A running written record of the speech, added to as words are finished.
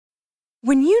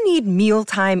When you need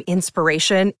mealtime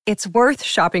inspiration, it's worth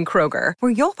shopping Kroger,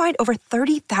 where you'll find over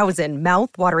 30,000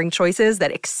 mouth-watering choices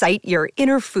that excite your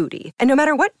inner foodie. And no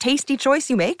matter what tasty choice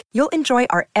you make, you'll enjoy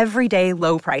our everyday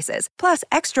low prices, plus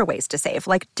extra ways to save,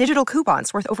 like digital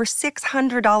coupons worth over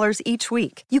 $600 each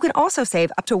week. You can also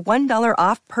save up to $1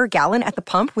 off per gallon at the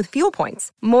pump with fuel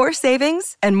points. More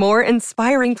savings and more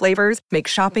inspiring flavors make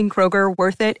shopping Kroger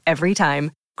worth it every time.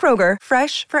 Kroger,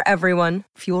 fresh for everyone.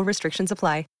 Fuel restrictions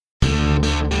apply.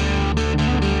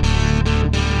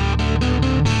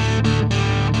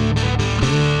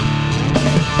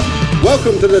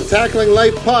 Welcome to the Tackling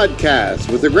Life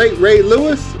podcast with the great Ray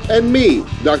Lewis and me,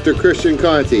 Dr. Christian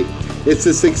Conti. It's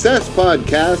a success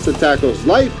podcast that tackles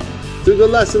life through the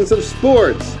lessons of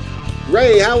sports.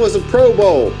 Ray, how was the Pro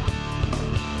Bowl?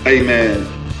 Hey man,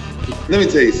 let me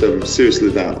tell you something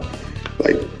seriously now.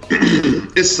 Like,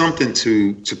 it's something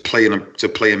to play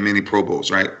in many Pro Bowls,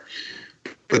 right?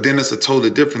 But then it's a totally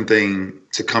different thing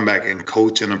to come back and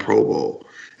coach in a Pro Bowl.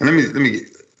 And let me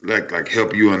like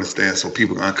help you understand, so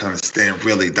people can understand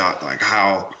really, Doc, like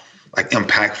how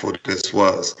impactful this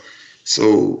was.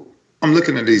 So I'm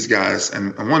looking at these guys,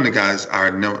 and one of the guys I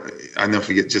never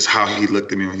forget just how he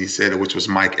looked at me when he said it, which was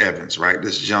Mike Evans, right?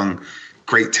 This young,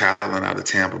 great talent out of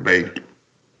Tampa Bay.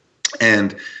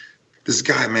 And this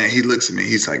guy, man, he looks at me,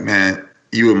 he's like, man,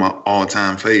 you are my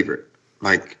all-time favorite,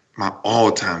 like my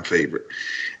all-time favorite.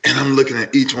 And I'm looking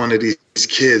at each one of these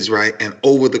kids, right? And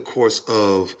over the course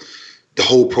of the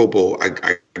whole Pro Bowl,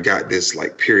 I got this,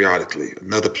 like, periodically,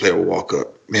 another player will walk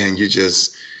up. Man, you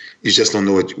just don't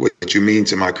know what you mean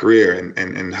to my career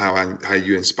and how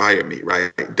you inspired me,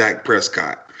 right? Dak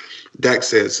Prescott. Dak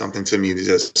said something to me that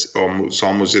just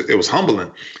almost it was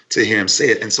humbling to hear him say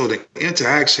it. And so the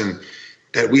interaction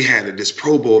that we had at this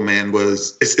Pro Bowl, man,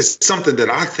 it's something that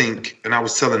I think, and I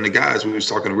was telling the guys, we was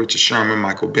talking to Richard Sherman,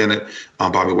 Michael Bennett,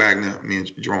 Bobby Wagner, me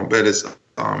and Jerome Bettis,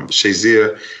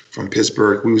 Shazier from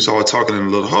Pittsburgh. We was all talking in a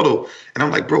little huddle, and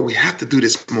I'm like, bro, we have to do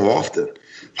this more often.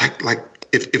 Like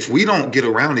if we don't get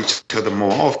around each other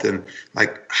more often,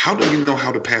 like, how do you know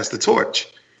how to pass the torch?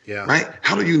 Yeah. Right?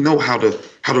 How do you know how to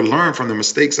learn from the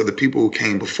mistakes of the people who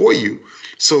came before you?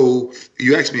 So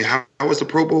you asked me, how was the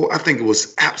Pro Bowl? I think it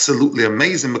was absolutely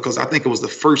amazing, because I think it was the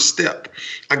first step.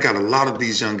 I got a lot of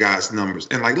these young guys' numbers,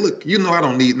 and like, look, you know, I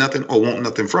don't need nothing or want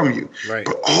nothing from you. Right.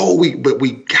 But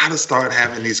we got to start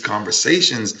having these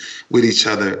conversations with each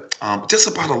other, just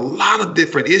about a lot of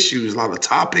different issues, a lot of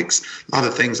topics, a lot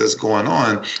of things that's going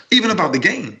on, even about the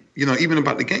game. You know, even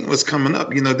about the game was coming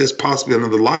up. You know, there's possibly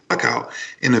another lockout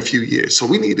in a few years. So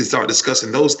we need to start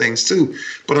discussing those things too.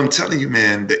 But I'm telling you,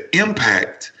 man, the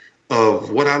impact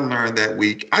of what I learned that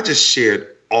week, I just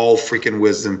shared all freaking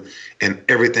wisdom and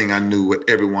everything I knew with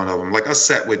every one of them. Like, I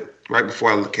sat with, right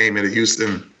before I came into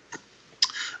Houston,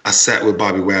 I sat with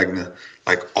Bobby Wagner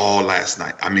like all last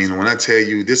night. I mean, when I tell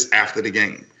you this, after the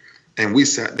game, and we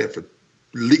sat there for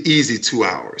easy 2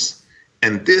 hours.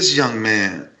 And this young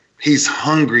man, he's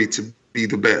hungry to be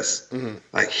the best. Mm-hmm.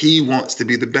 Like, he wants to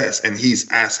be the best. And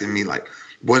he's asking me, like,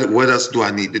 what else do I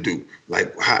need to do?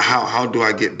 Like, how do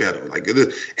I get better? Like,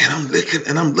 and I'm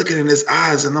looking in his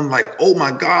eyes, and I'm like, oh my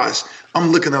gosh,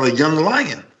 I'm looking at a young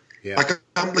lion. Yeah. Like,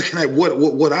 I'm looking at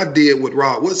what I did with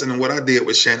Rod Woodson and what I did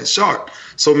with Shannon Sharpe.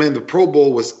 So, man, the Pro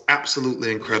Bowl was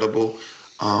absolutely incredible.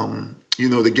 You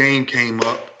know, the game came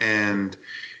up, and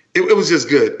it was just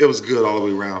good. It was good all the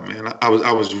way around, man. I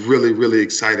was really, really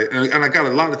excited. And I got a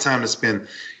lot of time to spend,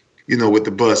 you know, with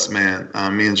the bus, man.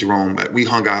 Me and Jerome, we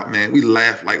hung out, man. We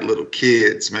laughed like little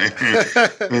kids, man.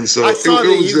 And so I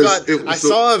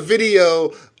saw a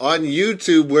video on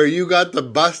YouTube where you got the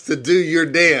bus to do your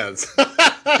dance.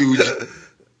 Dude,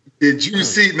 did you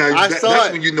see? Now, that's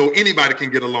when you know anybody can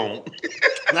get along.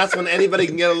 That's when anybody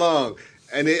can get along.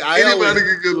 And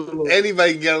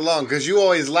anybody can get along, because you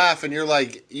always laugh, and you're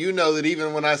like, you know that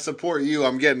even when I support you,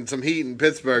 I'm getting some heat in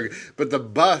Pittsburgh. But the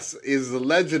bus is the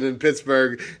legend in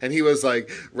Pittsburgh, and he was like,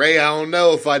 Ray, I don't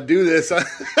know if I do this.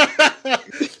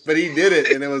 But he did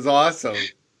it, and it was awesome.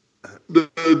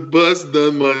 The bus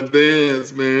done my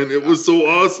dance, man. It was so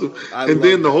awesome. And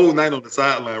then the whole night on the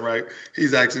sideline, right?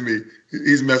 He's asking me,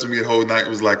 he's messing with me the whole night. It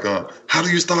was like, how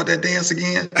do you start that dance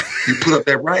again? You put up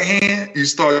that right hand. You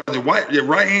start your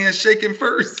right hand shaking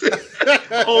first.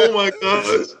 Oh my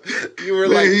gosh! You were,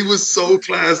 man, he was so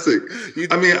classic.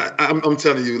 I mean, I'm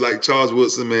telling you, like Charles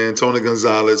Woodson, man, Tony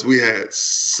Gonzalez, we had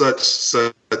such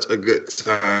a good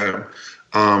time.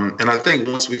 And I think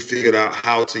once we figured out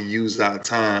how to use our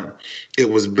time, it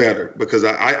was better, because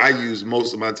I use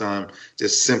most of my time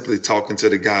just simply talking to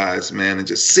the guys, man, and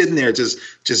just sitting there,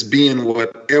 just being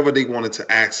whatever they wanted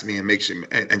to ask me, and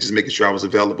just making sure I was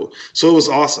available. So it was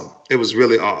awesome. It was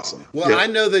really awesome. Well, yeah. I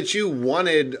know that you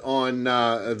wanted on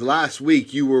last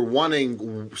week, you were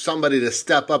wanting somebody to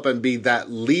step up and be that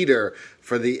leader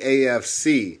for the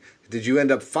AFC. Did you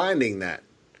end up finding that?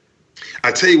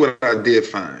 I tell you what I did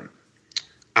find.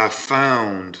 I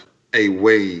found a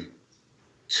way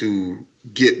to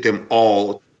get them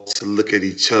all to look at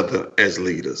each other as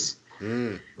leaders.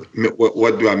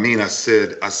 What do I mean? I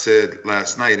said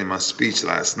last night in my speech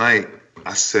last night,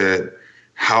 I said,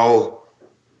 how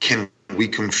can we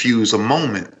confuse a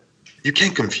moment? You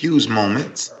can't confuse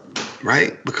moments,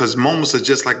 right? Because moments are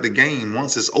just like the game.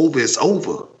 Once it's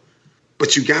over.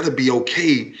 But you got to be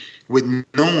okay with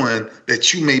knowing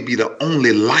that you may be the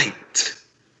only light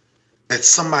that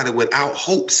somebody without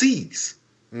hope sees.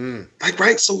 Like,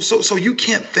 right? So you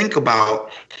can't think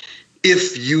about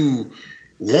if you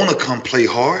want to come play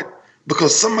hard,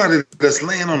 because somebody that's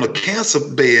laying on a cancer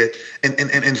bed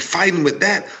and fighting with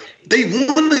that, they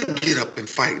want to get up and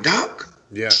fight, Doc.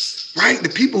 Yes. Right? The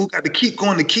people who got to keep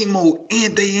going to chemo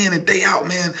in and day out,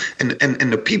 man.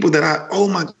 And the people that oh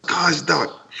my gosh,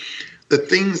 Doc, the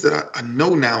things that I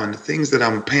know now and the things that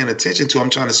I'm paying attention to, I'm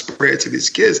trying to spread to these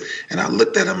kids. And I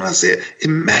looked at them and I said,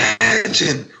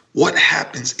 imagine what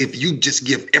happens if you just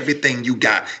give everything you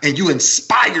got and you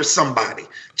inspire somebody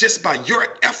just by your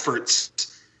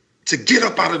efforts to get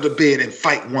up out of the bed and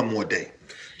fight one more day.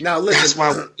 Now, listen, that's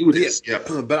why we do this. Yeah.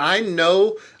 But I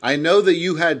know that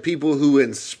you had people who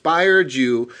inspired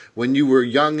you when you were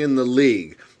young in the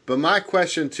league. But my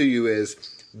question to you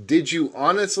is, did you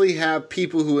honestly have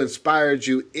people who inspired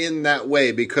you in that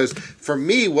way? Because for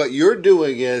me, what you're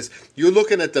doing is you're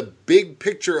looking at the big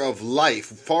picture of life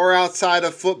far outside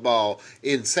of football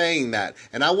in saying that.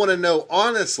 And I want to know,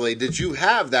 honestly, did you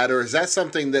have that? Or is that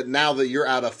something that now that you're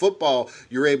out of football,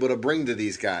 you're able to bring to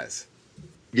these guys?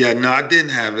 Yeah, no, I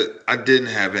didn't have it.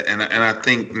 And I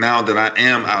think now that I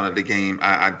am out of the game,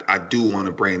 I do want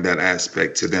to bring that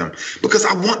aspect to them, because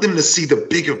I want them to see the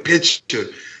bigger picture.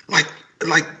 Like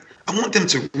I want them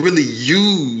to really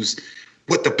use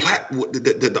what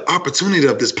the opportunity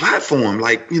of this platform.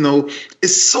 Like, you know,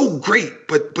 it's so great,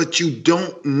 but you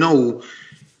don't know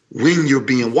when you're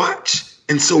being watched.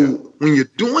 And so when you're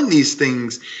doing these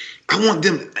things, I want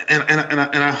them, and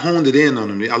I honed it in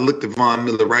on them. I looked at Von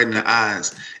Miller right in the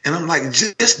eyes, and I'm like,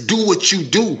 just do what you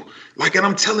do. Like, and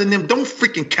I'm telling them, don't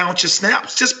freaking count your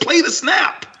snaps. Just play the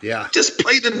snap. Yeah. Just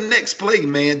play the next play,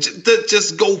 man.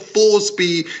 Just go full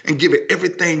speed and give it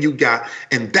everything you got.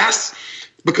 And that's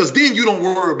because then you don't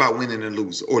worry about winning and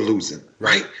losing,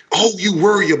 right? All you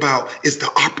worry about is the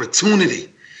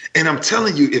opportunity. And I'm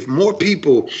telling you, if more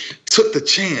people took the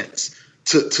chance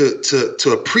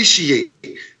to appreciate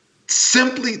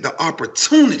simply the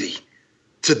opportunity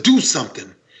to do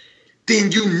something,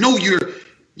 then you know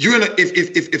you're in a,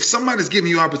 if somebody's giving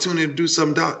you opportunity to do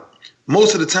something, Doc,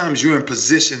 most of the times you're in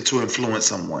position to influence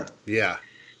someone. Yeah.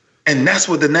 And that's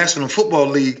what the National Football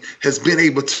League has been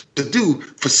able to do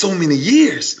for so many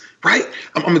years, right?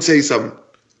 I'm going to tell you something.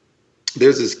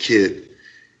 There's this kid.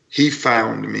 He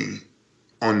found me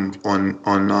on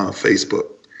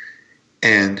Facebook,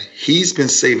 and he's been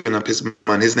saving up his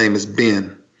money. His name is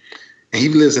Ben, and he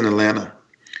lives in Atlanta.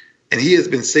 And he has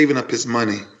been saving up his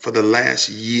money for the last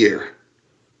year.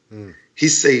 He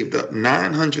saved up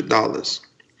 $900.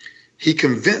 He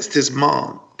convinced his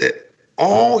mom that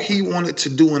all he wanted to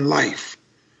do in life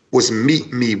was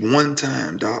meet me one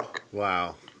time, Doc.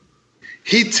 Wow.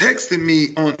 He texted me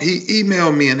he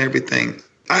emailed me and everything.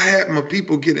 I had my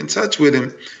people get in touch with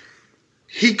him.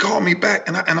 He called me back,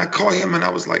 and I called him, and I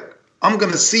was like, I'm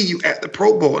going to see you at the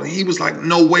Pro Bowl. And he was like,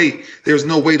 no way. There's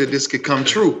no way that this could come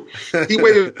true. He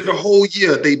waited the whole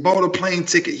year. They bought a plane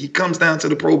ticket. He comes down to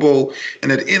the Pro Bowl.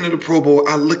 And at the end of the Pro Bowl,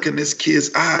 I look in this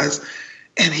kid's eyes,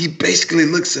 and he basically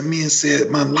looks at me and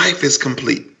said, my life is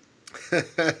complete.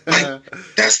 Like,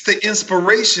 that's the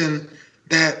inspiration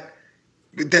that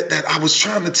I was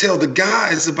trying to tell the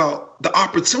guys about, the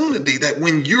opportunity that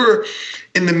when you're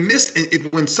in the midst,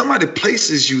 when somebody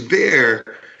places you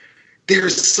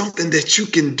there's something that you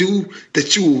can do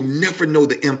that you will never know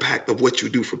the impact of what you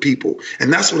do for people.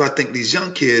 And that's what I think these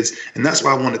young kids, and that's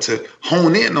why I wanted to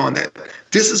hone in on that.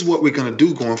 This is what we're going to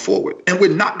do going forward. And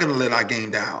we're not going to let our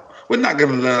game die out. We're not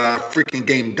going to let our freaking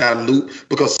game dilute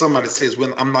because somebody says,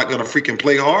 well, I'm not going to freaking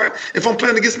play hard. If I'm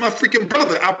playing against my freaking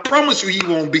brother, I promise you he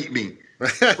won't beat me.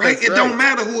 Right? It don't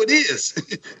matter who it is.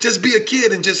 Just be a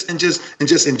kid and just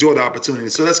enjoy the opportunity.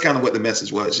 So that's kind of what the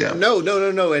message was. Yeah. No.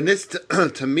 And this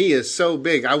to me is so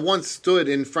big. I once stood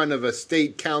in front of a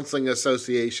state counseling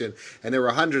association, and there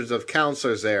were hundreds of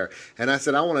counselors there. And I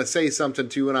said, I want to say something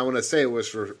to you, and I want to say it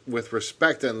with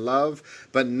respect and love,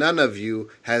 but none of you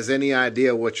has any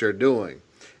idea what you're doing.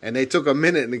 And they took a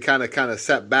minute and kind of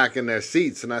sat back in their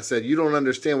seats. And I said, you don't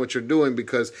understand what you're doing,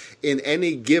 because in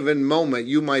any given moment,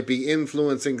 you might be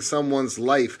influencing someone's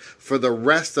life for the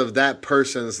rest of that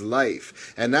person's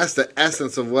life. And that's the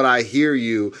essence of what I hear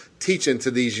you teaching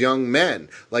to these young men.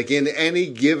 Like, in any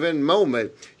given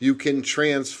moment, you can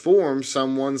transform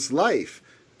someone's life.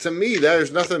 To me,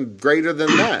 there's nothing greater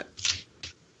than that.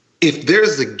 If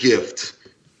there's a gift,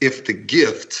 if the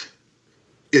gift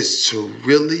is to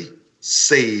really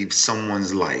save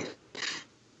someone's life.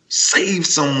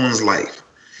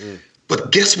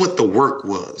 But guess what the work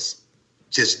was?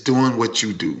 Just doing what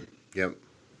you do. Yep.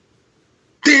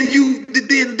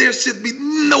 Then there should be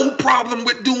no problem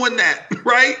with doing that,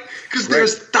 right? Because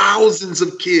there's thousands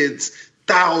of kids,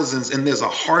 and there's a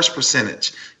harsh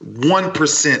percentage.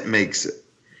 1% makes it.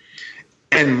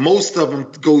 And most of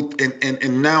them go,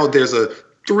 and now there's a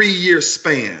 3-year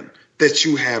span that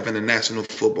you have in the National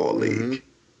Football League. Mm-hmm.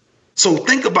 So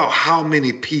think about how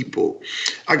many people.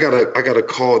 I got a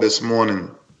call this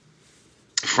morning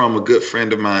from a good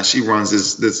friend of mine. She runs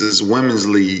this women's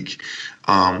league,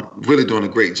 really doing a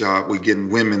great job with getting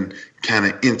women kind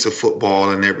of into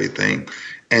football and everything.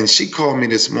 And she called me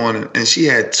this morning, and she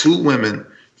had 2 women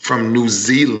from New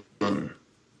Zealand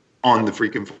on the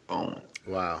freaking phone.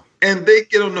 Wow. And they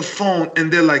get on the phone,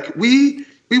 and they're like, we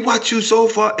watch you so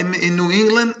far in New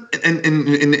England and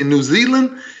in New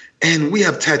Zealand. And we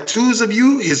have tattoos of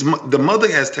you. The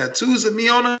mother has tattoos of me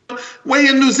on her way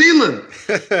in New Zealand,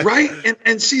 right?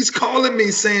 And she's calling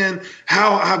me saying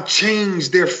how I've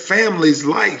changed their family's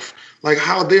life, like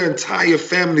how their entire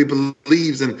family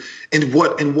believes in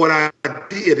what I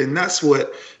did. And that's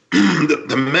what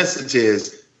the message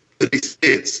is to these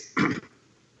kids.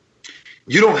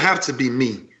 You don't have to be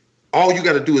me. All you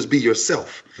got to do is be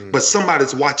yourself. But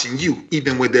somebody's watching you,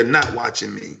 even when they're not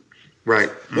watching me.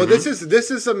 Right. Well, this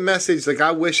is a message like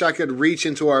I wish I could reach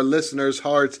into our listeners'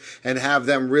 hearts and have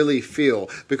them really feel.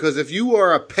 Because if you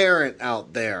are a parent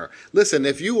out there, listen,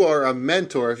 if you are a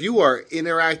mentor, if you are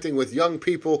interacting with young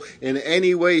people in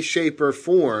any way, shape, or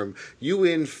form, you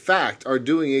in fact are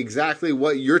doing exactly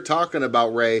what you're talking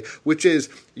about, Ray, which is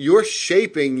you're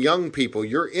shaping young people.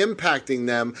 You're impacting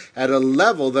them at a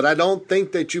level that I don't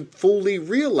think that you fully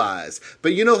realize.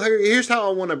 But you know, here's how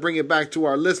I want to bring it back to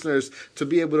our listeners to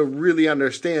be able to really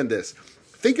understand this.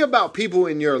 Think about people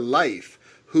in your life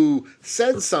who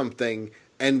said something,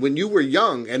 and when you were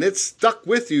young, and it stuck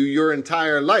with you your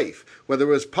entire life, whether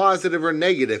it was positive or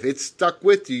negative, it stuck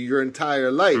with you your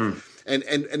entire life.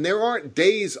 And there aren't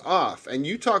days off. And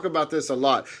you talk about this a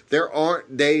lot. There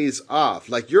aren't days off.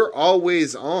 Like, you're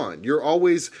always on. You're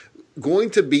always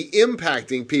going to be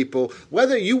impacting people.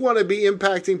 Whether you want to be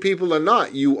impacting people or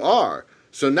not, you are.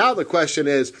 So now the question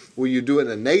is, will you do it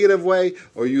in a negative way,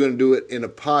 or are you going to do it in a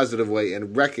positive way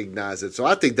and recognize it? So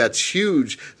I think that's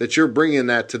huge that you're bringing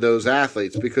that to those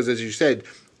athletes, because as you said,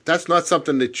 that's not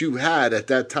something that you had at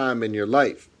that time in your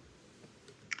life.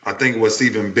 I think what's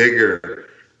even bigger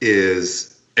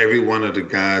is every one of the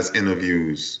guys'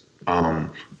 interviews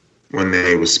when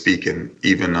they were speaking,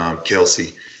 even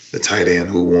Kelsey, the tight end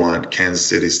who won, Kansas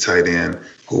City's tight end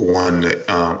who won the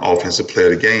offensive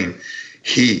player of the game,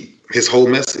 his whole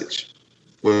message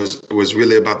was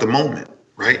really about the moment,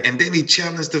 right? And then he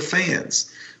challenged the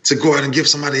fans to go out and give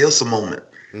somebody else a moment,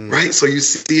 right? So you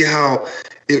see how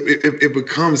it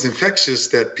becomes infectious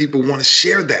that people want to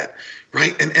share that,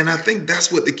 right? And I think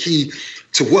that's what the key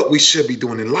to what we should be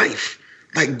doing in life.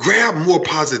 Like, grab more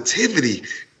positivity,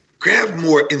 grab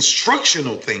more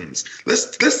instructional things.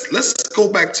 Let's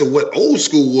go back to what old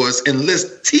school was, and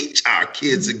let's teach our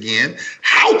kids again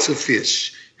how to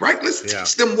fish. Right? Let's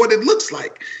teach them what it looks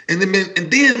like. And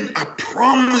then I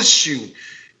promise you,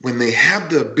 when they have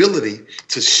the ability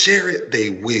to share it, they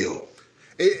will.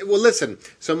 Well, listen,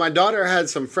 so my daughter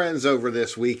had some friends over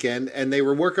this weekend, and they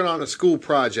were working on a school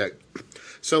project.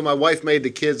 So my wife made the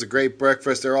kids a great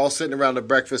breakfast. They're all sitting around the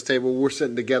breakfast table. We're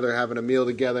sitting together, having a meal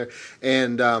together.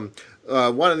 And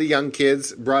one of the young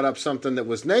kids brought up something that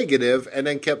was negative and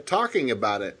then kept talking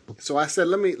about it. So I said,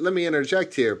 let me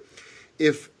interject here.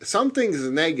 If something's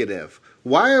negative,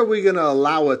 Why are we going to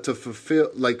allow it to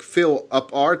fill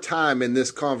up our time in this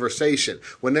conversation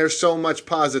when there's so much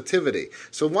positivity?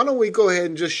 So why don't we go ahead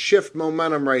and just shift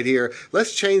momentum right here?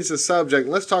 Let's change the subject.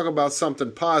 Let's talk about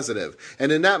something positive.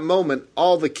 And in that moment,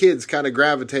 all the kids kind of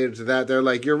gravitated to that. They're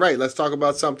like, you're right. Let's talk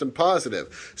about something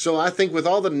positive. So I think with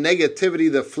all the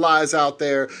negativity that flies out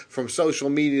there from social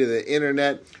media, the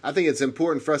internet, I think it's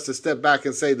important for us to step back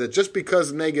and say that just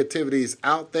because negativity is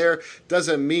out there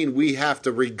doesn't mean we have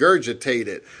to regurgitate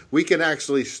it. We can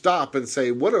actually stop and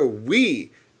say, what are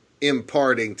we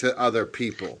imparting to other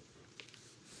people?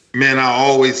 Man, I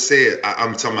always say it.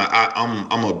 I'm talking about.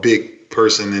 I'm a big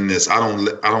person in this. I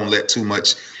don't let too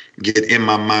much get in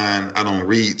my mind. I don't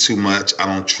read too much.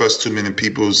 I don't trust too many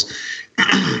people's,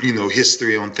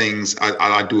 history on things.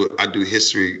 I do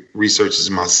history researches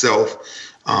myself.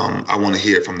 I want to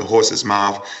hear it from the horse's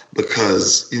mouth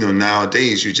because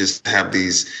nowadays you just have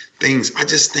these things. I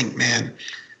just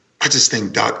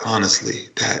think, Doc, honestly,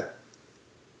 that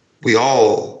we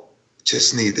all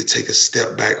just need to take a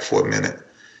step back for a minute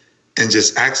and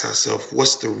just ask ourselves,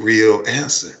 what's the real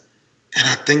answer? And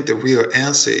I think the real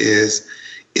answer is,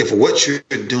 if what you're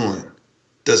doing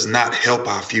does not help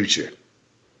our future,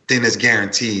 then it's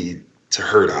guaranteed to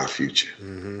hurt our future.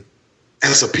 Mm-hmm.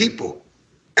 As a people.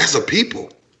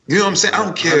 You know what I'm saying? I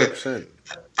don't care. 100%.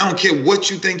 I don't care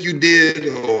what you think you did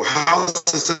or how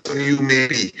successful you may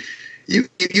be. You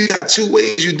got two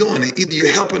ways you're doing it. Either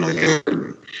you're helping or you're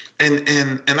hurting.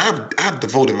 And I've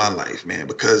devoted my life, man,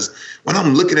 because when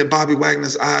I'm looking at Bobby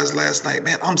Wagner's eyes last night,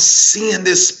 man, I'm seeing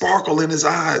this sparkle in his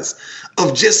eyes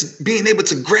of just being able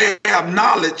to grab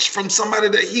knowledge from somebody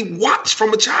that he watched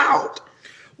from a child.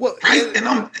 Well,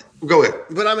 right? Go ahead.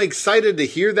 But I'm excited to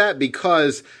hear that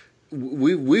because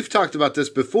we've talked about this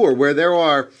before, where there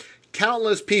are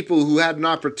countless people who had an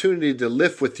opportunity to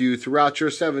lift with you throughout your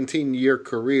 17-year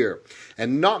career.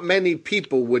 And not many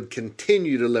people would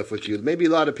continue to lift with you. Maybe a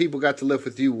lot of people got to lift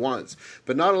with you once,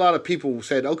 but not a lot of people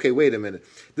said, okay, wait a minute.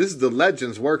 This is the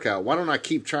legend's workout. Why don't I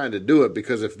keep trying to do it?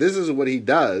 Because if this is what he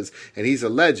does and he's a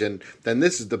legend, then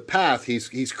this is the path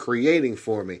he's creating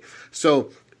for me.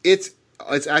 So it's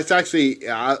actually,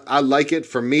 I like it.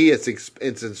 For me, it's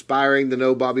inspiring to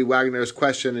know Bobby Wagner is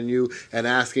questioning you and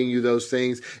asking you those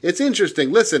things. It's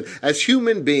interesting. Listen, as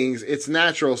human beings, it's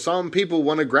natural. Some people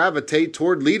want to gravitate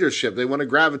toward leadership. They want to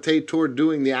gravitate toward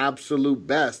doing the absolute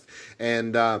best.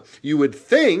 And you would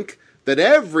think that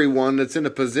everyone that's in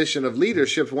a position of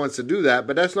leadership wants to do that,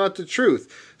 but that's not the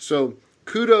truth. So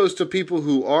kudos to people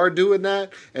who are doing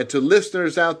that, and to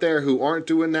listeners out there who aren't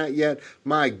doing that yet.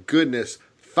 My goodness.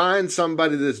 Find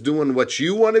somebody that's doing what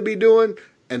you want to be doing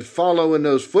and follow in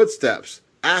those footsteps.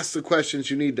 Ask the questions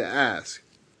you need to ask.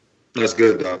 That's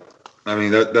good, Doc. I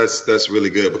mean, that's really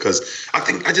good, because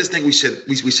I just think we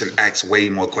should ask way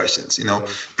more questions.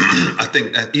 I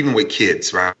think that even with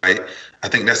kids, right? I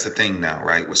think that's the thing now,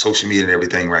 right? With social media and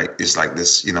everything, right? It's like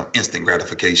this, instant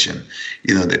gratification,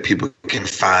 that people can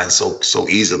find so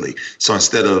easily. So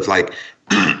instead of like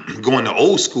going the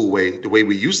old school way, the way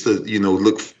we used to,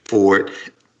 look for it,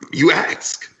 you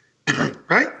ask,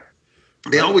 right?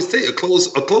 They always say a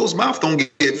closed mouth don't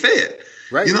get fed.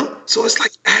 Right. So it's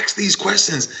like, ask these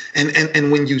questions.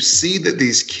 And when you see that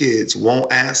these kids won't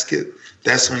ask it,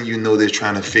 that's when you know they're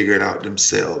trying to figure it out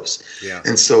themselves. Yeah.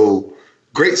 And so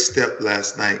great step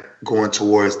last night going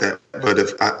towards that. But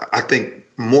I think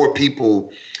more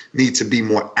people need to be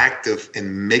more active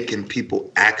in making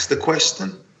people ask the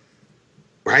question,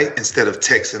 right? Instead of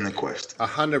texting the question.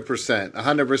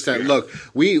 100%. Look,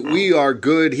 we are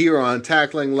good here on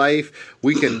Tackling Life.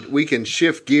 We can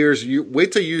shift gears. You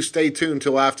wait till you stay tuned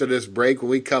till after this break when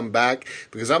we come back,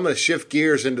 because I'm going to shift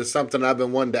gears into something I've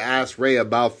been wanting to ask Ray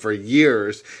about for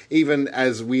years, even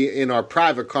as we in our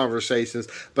private conversations.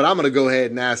 But I'm going to go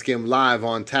ahead and ask him live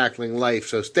on Tackling Life.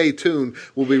 So stay tuned.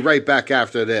 We'll be right back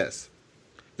after this.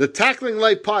 The Tackling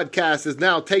Life podcast is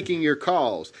now taking your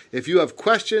calls. If you have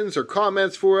questions or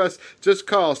comments for us, just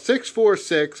call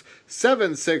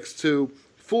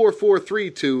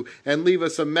 646-762-4432 and leave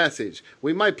us a message.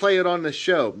 We might play it on the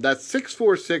show. That's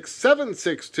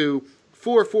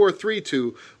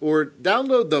 646-762-4432, or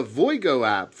download the Voigo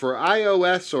app for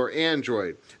iOS or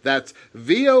Android. That's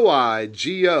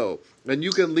VOIGO, and you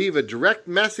can leave a direct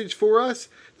message for us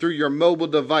through your mobile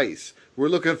device. We're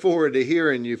looking forward to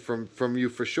hearing you from you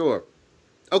for sure.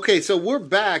 Okay, so we're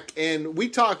back, and we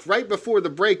talked right before the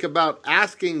break about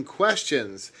asking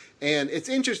questions. And it's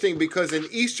interesting because in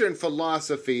Eastern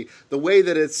philosophy, the way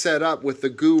that it's set up with the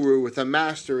guru, with the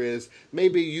master, is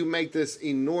maybe you make this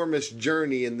enormous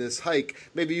journey in this hike.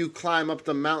 Maybe you climb up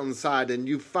the mountainside and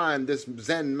you find this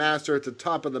Zen master at the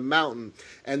top of the mountain.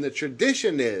 And the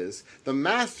tradition is the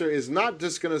master is not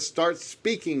just going to start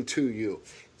speaking to you.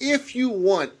 If you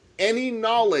want any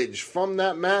knowledge from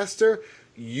that master,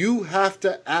 you have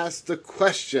to ask the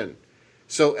question.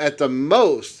 So at the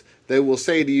most, they will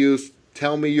say to you,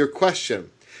 tell me your question.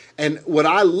 And what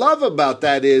I love about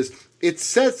that is it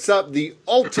sets up the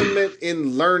ultimate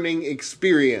in learning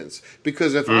experience.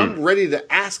 Because if I'm ready to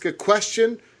ask a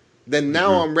question, then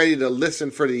now I'm ready to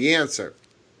listen for the answer.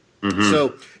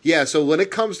 So when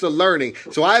it comes to learning,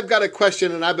 so I've got a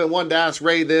question and I've been wanting to ask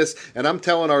Ray this, and I'm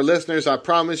telling our listeners, I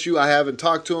promise you, I haven't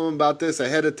talked to him about this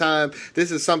ahead of time.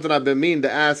 This is something I've been meaning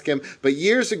to ask him. But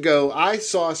years ago, I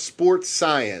saw Sports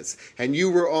Science, and you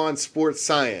were on Sports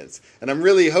Science. And I'm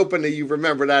really hoping that you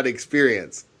remember that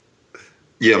experience.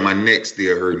 Yeah, my neck's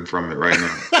still hurting from it right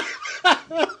now.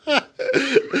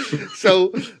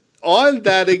 So on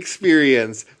that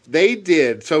experience, they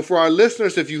did. So for our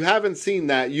listeners, if you haven't seen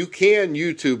that, you can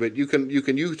YouTube it. You can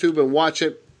YouTube and watch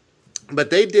it. But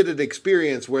they did an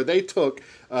experience where they took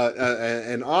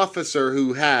an officer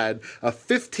who had a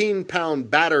 15-pound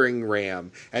battering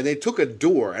ram, and they took a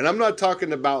door. And I'm not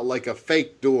talking about like a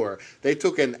fake door. They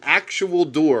took an actual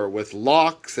door with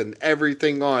locks and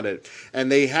everything on it.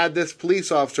 And they had this police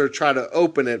officer try to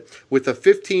open it with a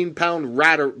 15-pound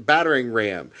battering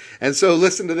ram. And so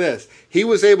listen to this. He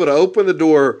was able to open the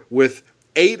door with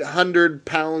 800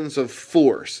 pounds of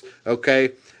force.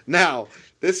 Okay? Now,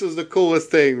 this is the coolest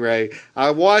thing, Ray.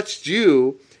 I watched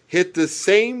you hit the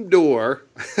same door,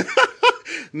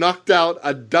 knocked out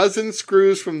a dozen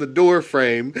screws from the door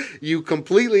frame. You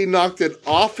completely knocked it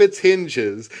off its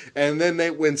hinges. And then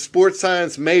when Sports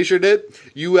Science measured it,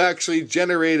 you actually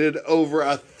generated over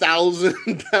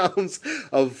 1,000 pounds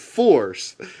of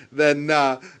force. Then,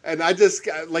 and I just,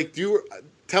 like,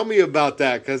 tell me about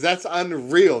that, because that's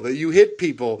unreal that you hit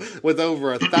people with over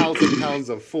 1,000 pounds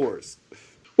of force.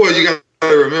 Well, you got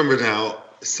to remember now,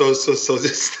 so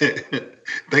just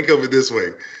think of it this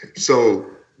way. So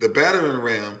the battering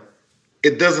ram,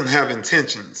 it doesn't have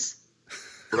intentions,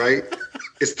 right?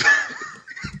 It's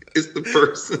the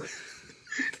person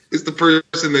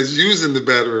that's using the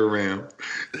battering ram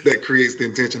that creates the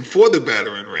intention for the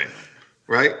battering ram,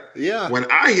 right? Yeah. When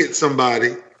I hit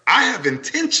somebody, I have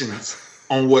intentions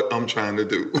on what I'm trying to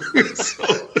do.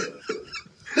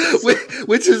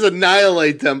 Which is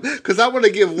annihilate them. Because I want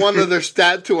to give one other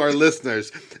stat to our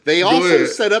listeners. They also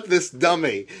set up this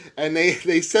dummy. And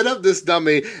they set up this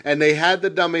dummy, and they had the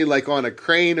dummy like on a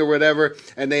crane or whatever,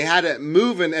 and they had it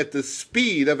moving at the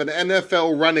speed of an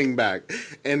NFL running back.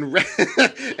 And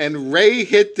Ray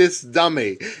hit this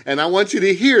dummy. And I want you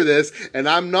to hear this, and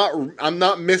I'm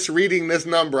not misreading this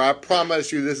number. I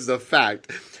promise you this is a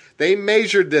fact. They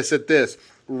measured this at this.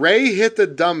 Ray hit the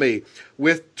dummy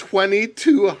with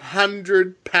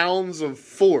 2,200 pounds of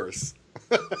force.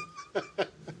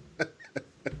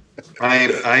 I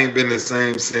ain't been the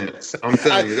same since. I'm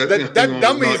telling you. That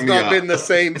dummy's not been the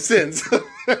same since. I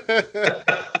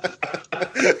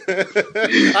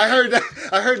heard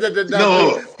that the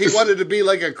dummy, he wanted to be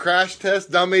like a crash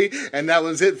test dummy, and that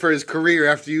was it for his career.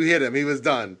 After you hit him, he was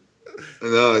done.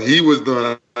 No, he was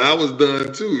done. I was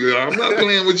done too. I'm not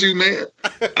playing with you, man.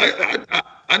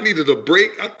 I needed a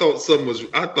break. I thought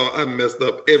I messed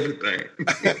up everything.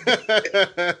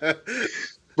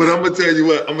 But I'm gonna tell you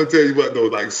what though.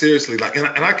 Like seriously, like, and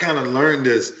I kind of learned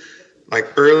this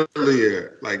like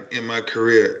earlier, like in my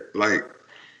career, like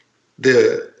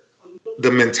the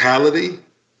mentality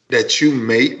that you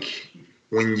make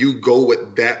when you go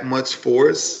with that much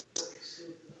force,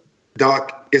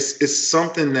 Doc. It's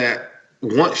something that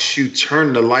once you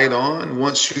turn the light on,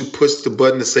 once you push the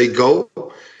button to say go,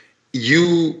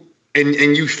 you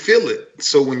feel it.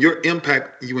 So when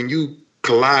when you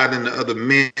collide into other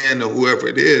men or whoever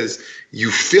it is, you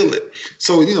feel it.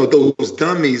 So, those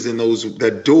dummies and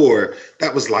that door,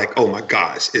 that was like, oh my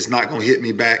gosh, it's not going to hit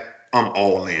me back. I'm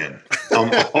all in.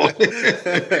 I'm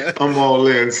all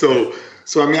in. So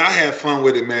I mean, I had fun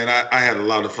with it, man. I had a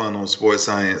lot of fun on Sports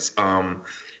Science.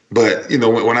 But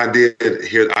when I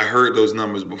I heard those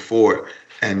numbers before,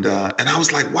 and I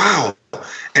was like, wow.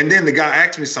 And then the guy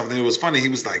asked me something. It was funny. He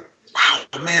was like, wow,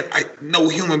 man, no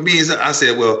human beings. I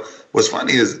said, well, what's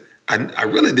funny is I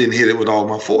really didn't hit it with all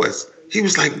my force. He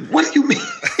was like, what do you mean?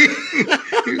 He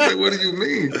was like, what do you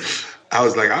mean? I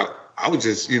was like, I was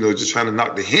just trying to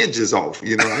knock the hinges off.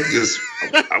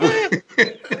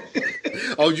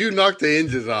 Oh, you knocked the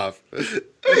hinges off.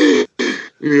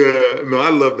 Yeah, no, I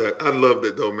love that. I love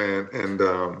that though, man. And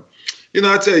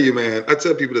I tell you, man, I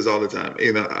tell people this all the time.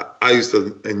 I used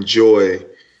to enjoy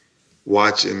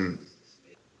watching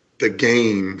the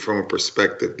game from a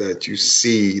perspective that you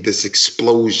see this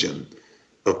explosion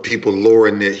of people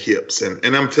lowering their hips.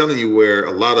 And I'm telling you where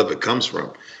a lot of it comes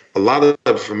from. A lot of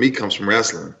it for me comes from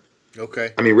wrestling.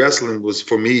 Okay. I mean, wrestling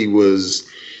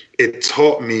it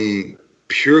taught me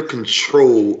pure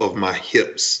control of my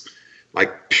hips,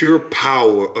 like pure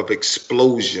power of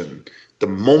explosion. The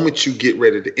moment you get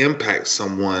ready to impact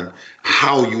someone,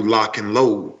 how you lock and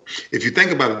load. If you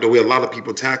think about it, the way a lot of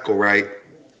people tackle, right?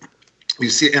 You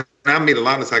see, and I made a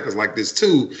lot of tackles like this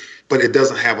too, but it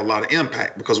doesn't have a lot of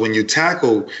impact because when you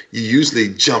tackle, you usually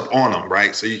jump on them,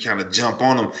 right? So you kind of jump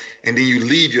on them and then you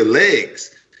leave your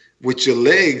legs. With your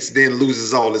legs, then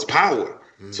loses all its power.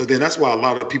 So then that's why a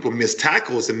lot of people miss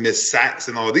tackles and miss sacks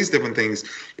and all these different things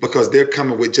because they're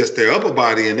coming with just their upper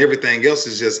body and everything else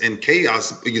is just in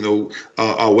chaos,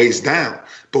 waist down.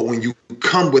 But when you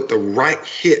come with the right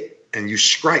hit and you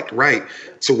strike right,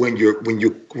 so when you're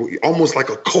almost like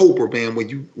a cobra, man, when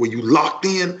you locked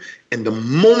in and the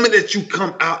moment that you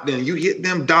come out there and you hit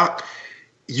them, Doc,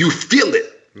 you feel it.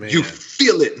 Man. You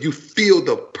feel it. You feel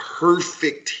the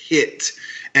perfect hit.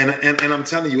 And I'm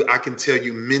telling you, I can tell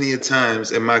you many a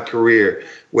times in my career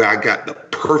where I got the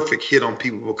perfect hit on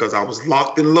people because I was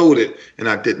locked and loaded and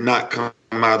I did not come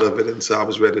out of it until I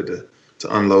was ready to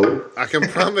unload. I can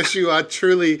promise you I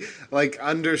truly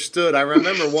understood. I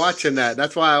remember watching that.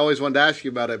 That's why I always wanted to ask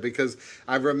you about it because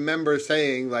I remember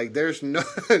saying there's no,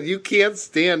 you can't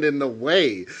stand in the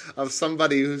way of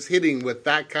somebody who's hitting with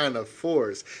that kind of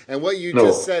force. And what you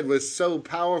just said was so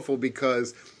powerful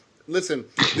because listen,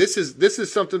 this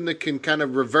is something that can kind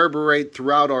of reverberate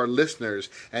throughout our listeners,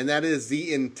 and that is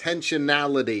the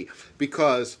intentionality.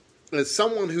 Because as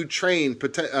someone who trained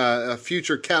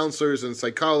future counselors and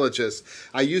psychologists,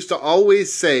 I used to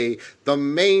always say the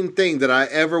main thing that I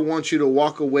ever want you to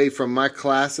walk away from my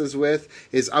classes with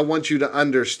is I want you to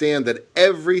understand that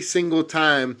every single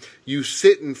time you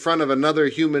sit in front of another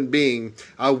human being,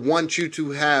 I want you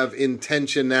to have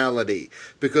intentionality.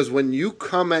 Because when you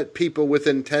come at people with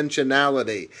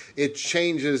intentionality, it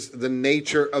changes the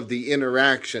nature of the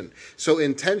interaction. So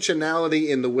intentionality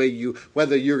in the way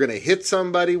whether you're going to hit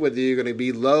somebody, whether you're going to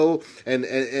be low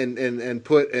and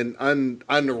put an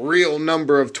unreal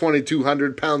number of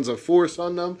 2,200 pounds of force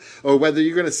on them, or whether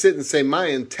you're going to sit and say, my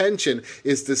intention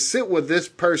is to sit with this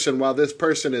person while this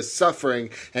person is suffering,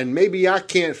 and maybe I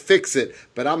can't fix it,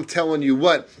 but I'm telling you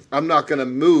what, I'm not going to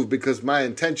move because my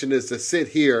intention is to sit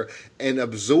here and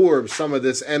absorb some of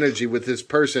this energy with this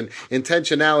person.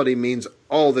 Intentionality means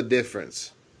all the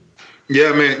difference.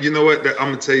 Yeah, man. You know what? I'm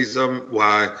going to tell you something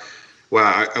why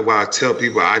I tell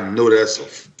people I know that's a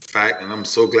fact, and I'm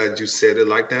so glad you said it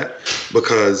like that,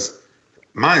 because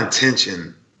my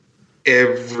intention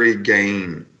every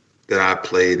game that I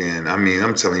played in, I mean,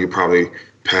 I'm telling you, probably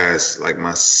past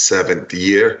my 7th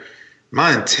year,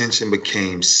 my intention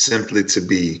became simply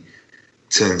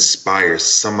to inspire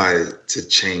somebody to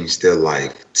change their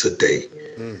life today.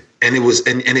 And it was,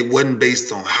 and it wasn't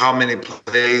based on how many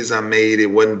plays I made. It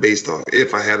wasn't based off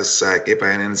if I had a sack, if I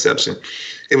had an interception.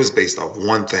 It was based off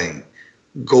one thing: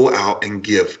 go out and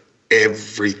give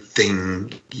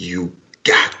everything you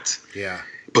got. Yeah.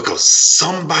 Because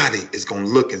somebody is gonna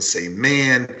look and say,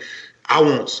 "Man, I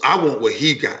want what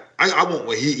he got. I want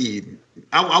what he eating.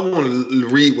 I want to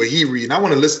read what he reading. I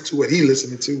want to listen to what he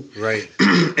listening to." Right.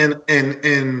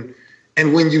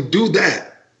 and when you do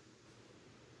that,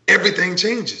 everything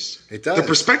changes. It does. The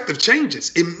perspective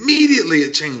changes. Immediately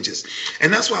it changes.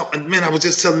 And that's why, man, I was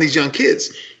just telling these young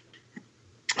kids,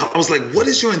 I was like, what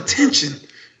is your intention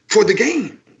for the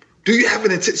game? Do you have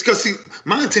an intention? Because see,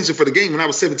 my intention for the game when I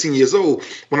was 17 years old,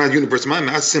 when I was at University of Miami,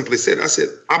 I simply said,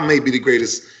 I may be the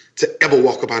greatest to ever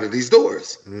walk up out of these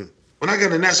doors. Mm. When I got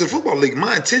in the National Football League,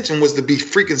 my intention was to be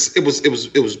freaking,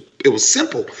 it was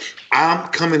simple. I'm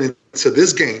coming into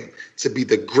this game to be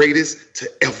the greatest to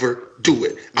ever do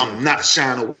it. I'm not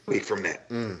shying away from that.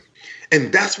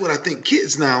 And that's what I think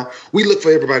kids now, we look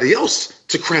for everybody else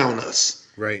to crown us.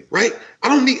 Right. Right? I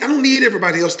don't need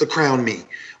everybody else to crown me.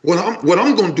 What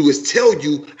I'm going to do is tell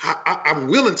you how I'm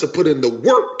willing to put in the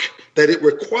work that it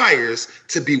requires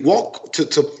to be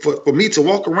for me to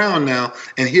walk around now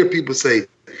and hear people say,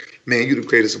 "Man, you're the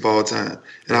greatest of all time,"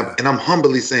 and I'm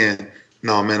humbly saying,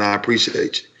 "No, man, I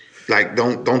appreciate you." Like,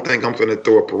 don't think I'm going to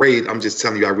throw a parade. I'm just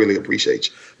telling you, I really appreciate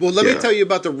you. Well, let me tell you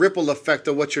about the ripple effect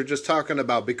of what you're just talking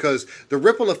about, because the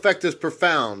ripple effect is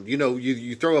profound. You know,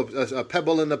 you throw a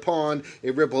pebble in the pond,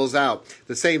 it ripples out.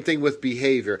 The same thing with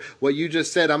behavior. What you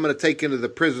just said, I'm going to take into the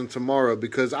prison tomorrow,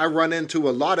 because I run into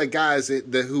a lot of guys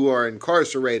who are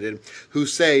incarcerated who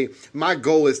say, my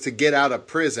goal is to get out of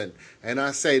prison. And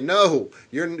I say, no,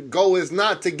 your goal is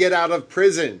not to get out of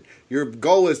prison. Your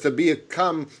goal is to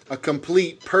become a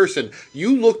complete person.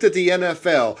 You looked at the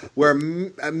NFL where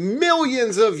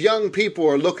millions of young people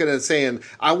are looking and saying,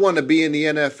 I want to be in the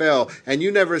NFL. And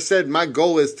you never said, my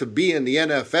goal is to be in the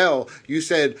NFL. You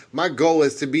said, my goal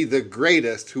is to be the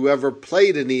greatest who ever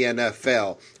played in the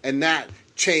NFL. And that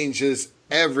changes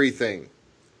everything.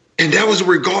 And that was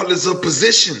regardless of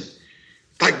position.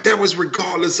 Like, that was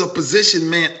regardless of position,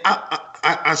 man.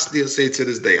 I still say to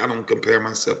this day, I don't compare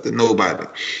myself to nobody,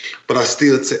 but I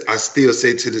still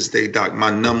say to this day, Doc, my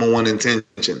number one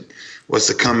intention was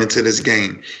to come into this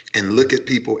game and look at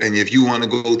people. And if you want to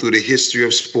go through the history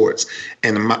of sports,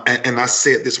 and I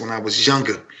said this when I was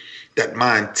younger, that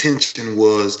my intention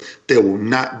was there will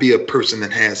not be a person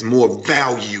that has more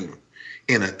value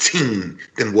in a team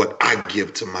than what I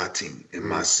give to my team in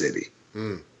my city.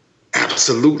 Mm.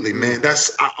 Absolutely, man.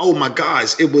 Oh my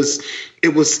gosh. It was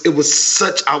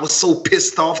such, I was so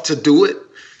pissed off to do it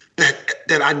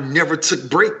that I never took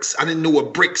breaks. I didn't know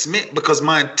what breaks meant, because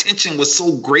my intention was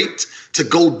so great to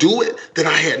go do it that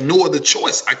I had no other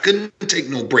choice. I couldn't take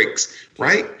no breaks.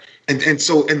 Right. And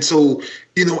so,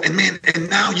 you know, and man, and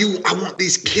now I want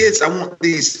these kids, I want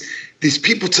these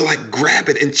people to like grab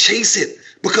it and chase it,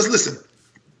 because listen,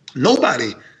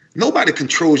 nobody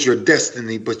controls your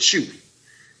destiny but you.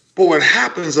 But what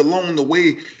happens along the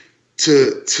way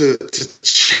to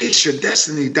chase your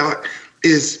destiny, Doc,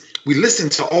 is we listen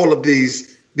to all of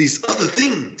these other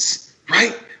things,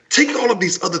 right? Take all of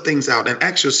these other things out and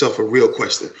ask yourself a real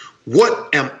question.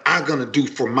 What am I going to do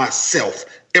for myself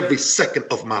every second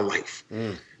of my life?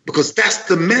 Because that's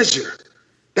the measure.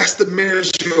 That's the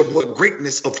measure of what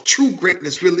true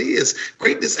greatness really is.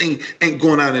 Greatness ain't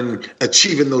going out and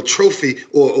achieving no trophy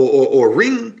or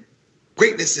ring.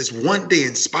 Greatness is one day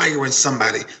inspiring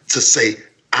somebody to say,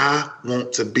 I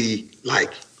want to be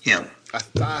like him.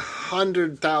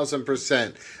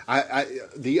 100,000%.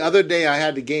 The other day I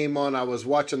had the game on. I was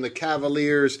watching the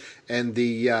Cavaliers and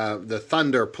the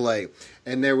Thunder play,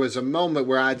 and there was a moment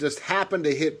where I just happened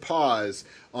to hit pause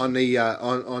on the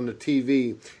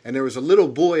TV, and there was a little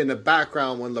boy in the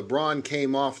background when LeBron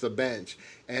came off the bench,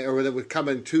 or that was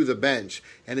coming to the bench.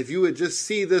 And if you would just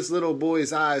see this little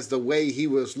boy's eyes, the way he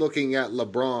was looking at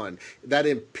LeBron, that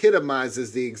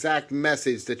epitomizes the exact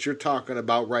message that you're talking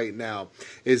about right now,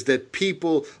 is that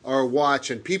people are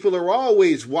watching. People are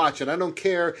always watching. I don't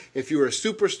care if you're a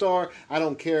superstar. I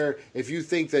don't care if you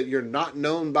think that you're not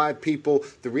known by people.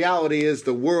 The reality is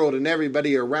the world and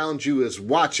everybody around you is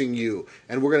watching you.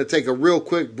 And we're going to take a real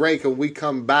quick break, and we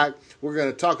come back. We're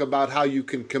going to talk about how you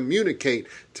can communicate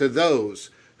to those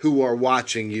who are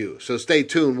watching you. So stay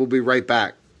tuned. We'll be right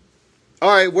back. All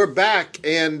right, we're back,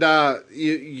 and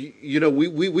you know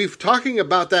we've talking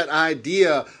about that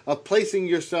idea of placing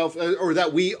yourself, or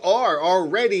that we are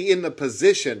already in the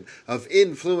position of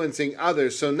influencing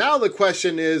others. So now the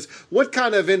question is, what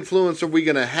kind of influence are we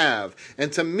going to have?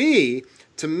 And to me,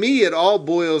 it all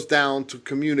boils down to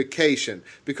communication,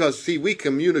 because, see, we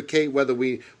communicate, whether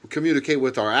we communicate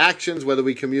with our actions, whether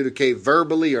we communicate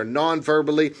verbally or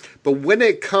non-verbally. But when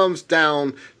it comes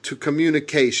down to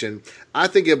communication, I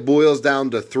think it boils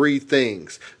down to three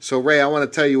things. So, Ray, I want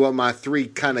to tell you what my three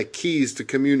kind of keys to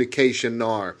communication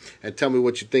are, and tell me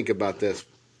what you think about this.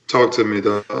 Talk to me,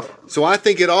 though. So I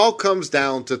think it all comes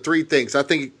down to three things. I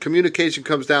think communication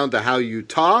comes down to how you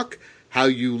talk, how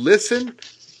you listen,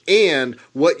 and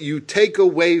what you take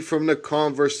away from the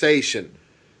conversation.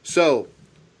 So,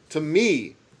 to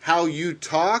me, how you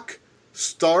talk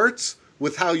starts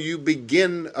with how you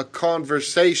begin a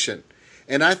conversation.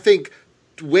 And I think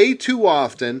way too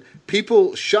often,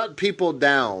 people shut people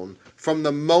down from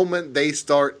the moment they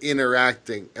start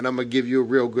interacting. And I'm going to give you a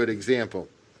real good example.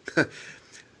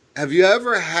 Have you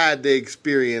ever had the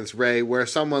experience, Ray, where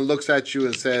someone looks at you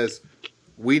and says,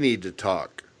 "We need to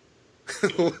talk"?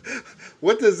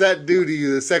 What does that do to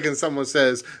you the second someone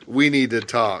says, "We need to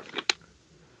talk"?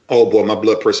 Oh boy, my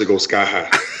blood pressure goes sky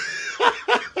high.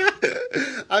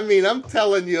 I mean, I'm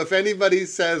telling you, if anybody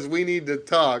says we need to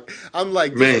talk, I'm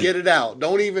like, just get it out.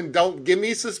 Don't give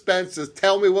me suspense. Just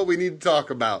tell me what we need to talk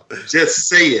about. Just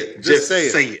say it. Just say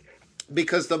it.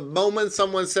 Because the moment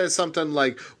someone says something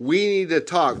like, we need to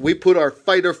talk, we put our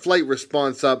fight or flight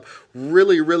response up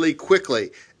really, really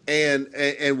quickly.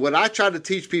 And what I try to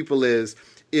teach people is,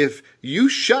 if you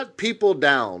shut people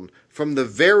down from the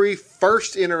very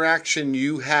first interaction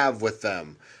you have with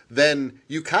them, then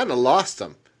you kind of lost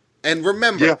them. And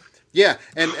remember,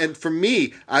 and for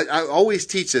me, I always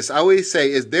teach this. I always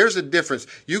say there's a difference.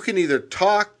 You can either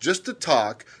talk just to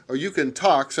talk, or you can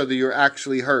talk so that you're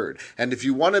actually heard. And if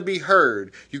you want to be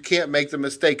heard, you can't make the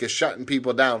mistake of shutting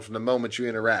people down from the moment you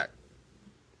interact.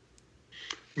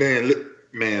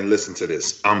 Man, listen to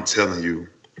this. I'm telling you,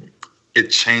 it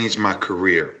changed my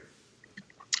career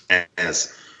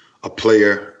as a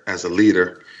player, as a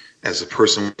leader, as a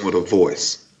person with a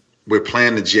voice. We're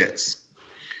playing the Jets.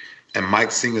 And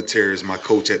Mike Singletary is my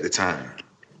coach at the time.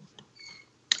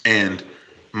 And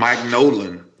Mike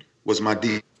Nolan was my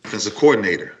defensive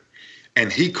coordinator.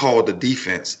 And he called the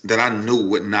defense that I knew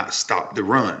would not stop the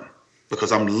run,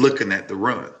 because I'm looking at the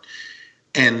run.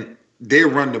 And they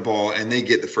run the ball and they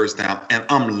get the first down, and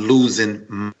I'm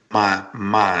losing my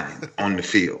mind on the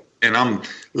field. And I'm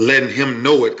letting him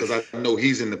know it, because I know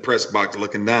he's in the press box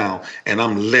looking down, and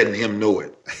I'm letting him know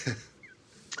it.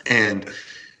 And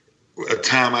a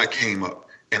time I came up,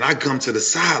 and I come to the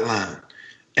sideline,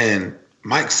 and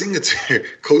Mike Singletary,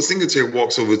 Coach Singletary,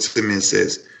 walks over to me and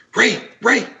says, Ray,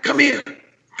 come here.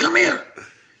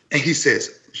 And he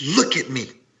says, look at me.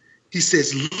 He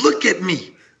says, look at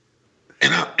me.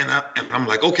 And I'm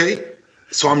like, okay.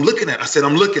 So I'm looking at, I said,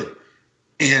 I'm looking.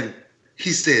 And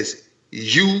he says,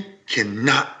 you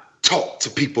cannot talk to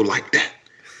people like that.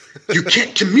 You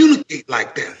can't communicate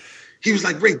like that. He was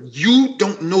like, Ray, you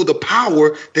don't know the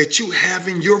power that you have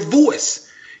in your voice.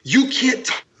 You can't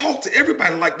talk to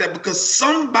everybody like that, because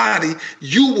somebody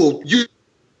you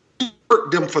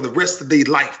hurt them for the rest of their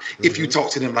life if you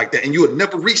talk to them like that, and you would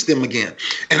never reach them again.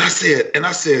 And I said, and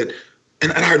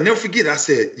I'll never forget it. I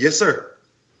said, yes, sir.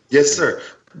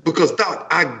 Because Doc,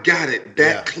 I got it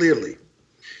that clearly.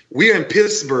 We're in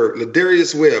Pittsburgh,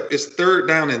 Ladarius Webb. It's third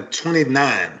down and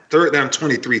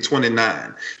 23,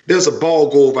 29. There's a ball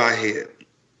go over our head.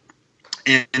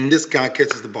 And this guy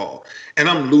catches the ball. And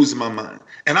I'm losing my mind.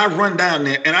 And I run down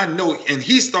there, and I know, and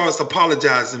he starts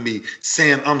apologizing to me,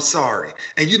 saying, I'm sorry.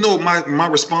 And you know what my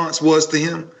response was to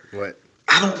him? What?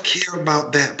 I don't care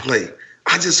about that play.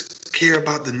 I just care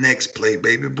about the next play,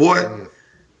 baby boy.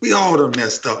 We all done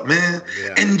messed up, man.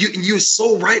 Yeah. And you're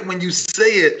so right when you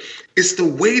say it. It's the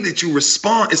way that you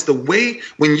respond. It's the way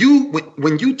when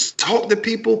you talk to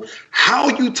people, how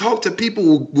you talk to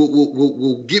people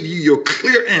will give you your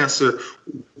clear answer.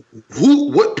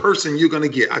 What person you're going to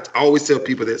get. I always tell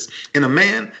people this. In a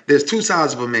man, there's two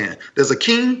sides of a man. There's a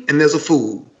king and there's a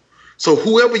fool. So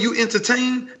whoever you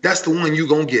entertain, that's the one you're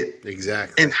going to get.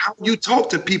 Exactly. And how you talk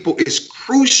to people is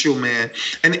crucial, man.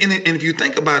 And if you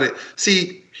think about it,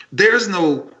 see, there's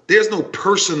no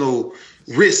personal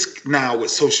risk now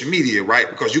with social media, right?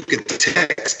 Because you can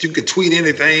text, you can tweet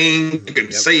anything, you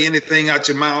can say anything out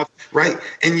your mouth, right?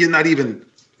 And you're not even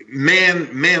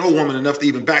man or woman enough to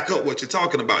even back up what you're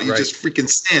talking about. You just freaking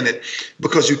saying it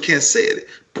because you can't say it.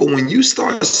 But when you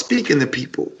start speaking to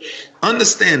people,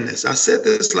 understand this. I said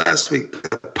this last week.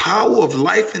 The power of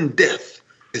life and death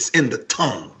is in the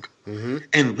tongue. Mm-hmm.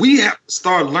 And we have to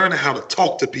start learning how to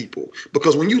talk to people.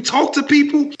 Because when you talk to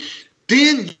people,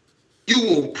 then you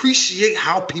will appreciate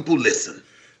how people listen.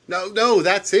 No,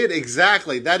 that's it.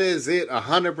 Exactly. That is it.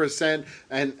 100%.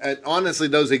 And honestly,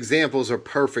 those examples are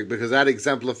perfect because that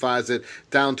exemplifies it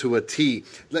down to a T.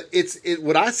 It's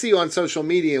what I see on social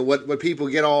media and what people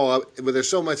get all up, where there's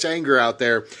so much anger out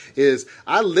there, is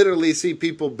I literally see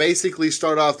people basically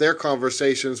start off their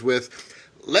conversations with,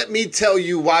 let me tell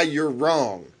you why you're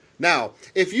wrong. Now,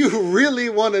 if you really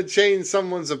want to change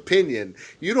someone's opinion,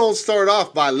 you don't start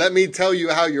off by, let me tell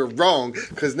you how you're wrong,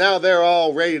 because now they're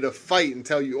all ready to fight and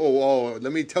tell you, oh,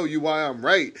 let me tell you why I'm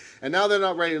right. And now they're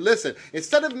not ready to listen.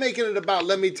 Instead of making it about,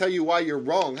 let me tell you why you're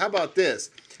wrong, how about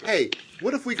this? Hey,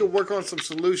 what if we could work on some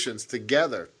solutions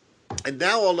together? And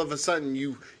now all of a sudden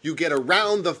you get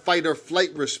around the fight or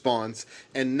flight response,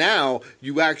 and now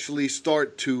you actually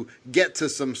start to get to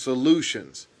some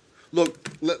solutions. Look,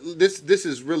 this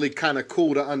is really kind of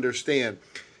cool to understand.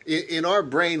 In our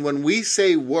brain, when we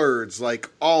say words like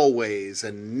always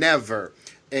and never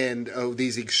and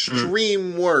these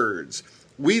extreme words,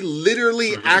 we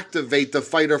literally activate the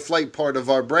fight or flight part of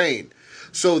our brain.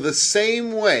 So the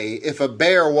same way, if a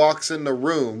bear walks in the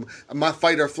room, my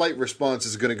fight or flight response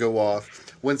is going to go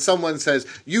off. When someone says,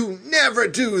 you never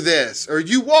do this, or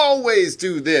you always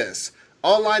do this,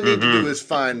 all I need to do is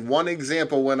find one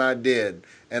example when I did.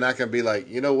 And I can be like,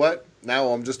 you know what? Now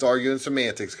I'm just arguing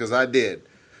semantics because I did.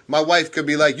 My wife could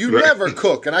be like, you never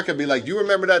cook. And I could be like, you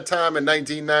remember that time in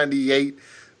 1998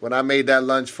 when I made that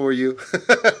lunch for you.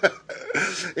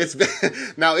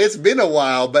 It's been a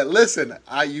while, but listen,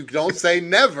 you don't say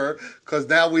never, because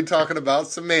now we're talking about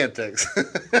semantics.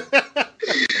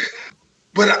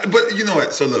 But you know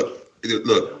what? So look.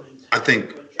 I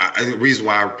think the reason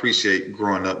why I appreciate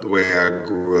growing up the way I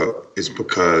grew up is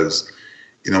because,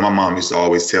 you know, my mom used to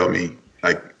always tell me,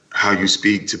 like, how you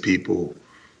speak to people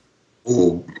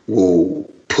will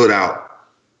put out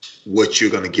what you're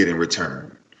going to get in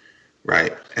return,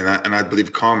 right? And I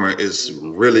believe karma is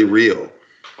really real,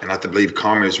 and I believe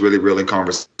karma is really real in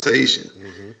conversation.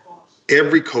 Mm-hmm.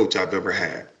 Every coach I've ever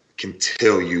had can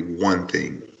tell you one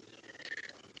thing: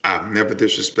 I've never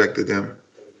disrespected them,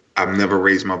 I've never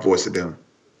raised my voice at them,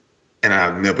 and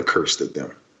I've never cursed at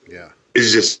them. Yeah,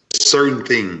 it's just certain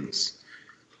things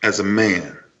as a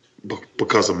man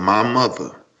because of my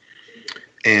mother.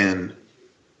 And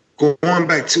going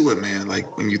back to it, man,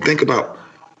 like when you think about,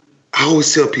 I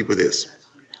always tell people this: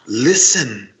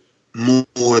 listen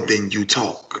more than you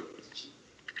talk.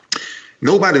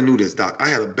 Nobody knew this, Doc. I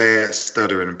had a bad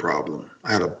stuttering problem.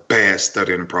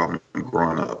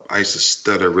 Growing up. I used to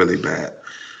stutter really bad.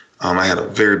 I had a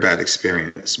very bad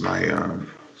experience.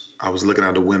 I was looking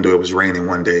out the window. It was raining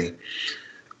one day,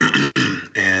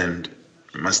 and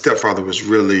my stepfather was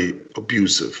really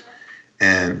abusive,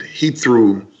 and he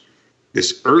threw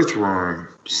this earthworm,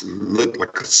 looked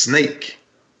like a snake,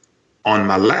 on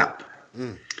my lap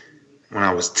when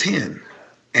I was 10,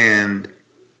 and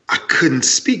I couldn't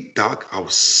speak, Doc. I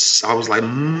was like,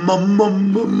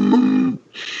 mum,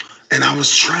 and I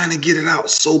was trying to get it out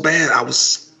so bad.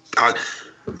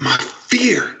 My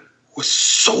fear was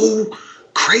so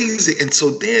crazy. And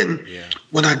so then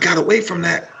when I got away from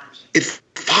that, it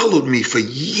followed me for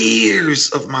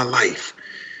years of my life.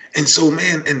 And so,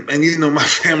 man, and you know, my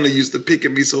family used to pick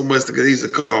at me so much because they used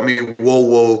to call me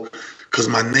whoa, because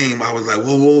my name, I was like,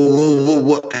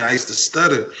 whoa. And I used to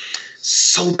stutter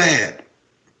so bad.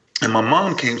 And my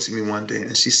mom came to me one day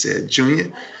and she said,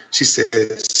 Junior, she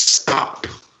said, stop.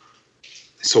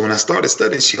 So when I started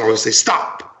studying, she always say,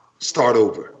 stop, start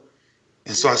over.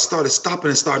 And so I started stopping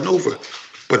and starting over.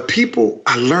 But people,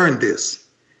 I learned this.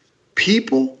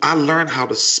 I learned how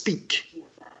to speak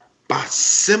by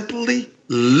simply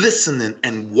listening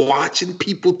and watching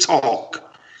people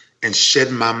talk and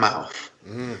shedding my mouth.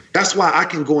 That's why I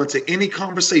can go into any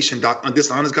conversation, Doc, on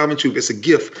this honest God and truth. It's a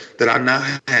gift that I now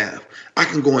have. I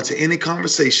can go into any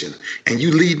conversation and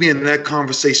you leave me in that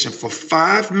conversation for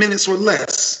 5 minutes or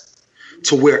less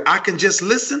to where I can just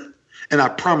listen, and I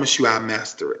promise you I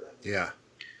master it. Yeah.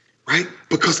 Right?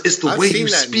 Because it's the way you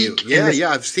speak.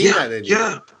 I've seen that in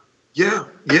you. Yeah,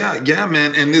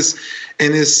 man. And this,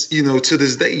 you know, to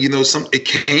this day, you know, it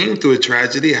came through a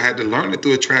tragedy. I had to learn it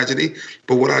through a tragedy.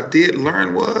 But what I did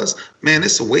learn was, man,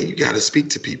 it's a way you got to speak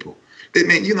to people.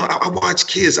 Man, you know, I watch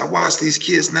these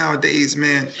kids nowadays,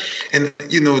 man. And,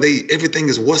 you know, everything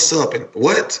is what's up and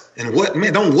what,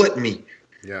 man, don't what me.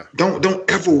 Yeah. Don't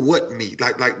ever what me.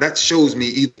 Like that shows me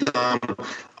either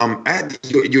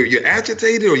you're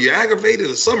agitated or you're aggravated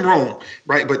or something wrong,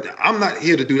 right? But I'm not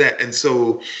here to do that. And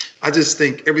so I just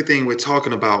think everything we're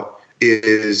talking about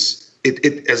is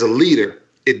it as a leader,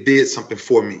 it did something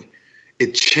for me.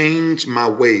 It changed my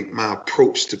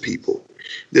approach to people.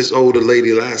 This older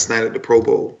lady last night at the Pro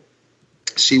Bowl,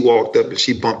 she walked up and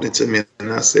she bumped into me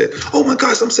and I said, "Oh my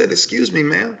gosh," I said, "Excuse me,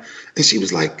 ma'am." And she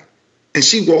was like, and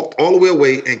she walked all the way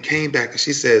away and came back and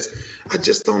she says, "I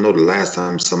just don't know the last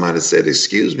time somebody said,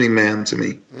 'Excuse me, ma'am,' to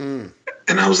me."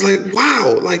 And I was like,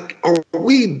 wow, like, are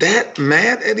we that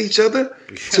mad at each other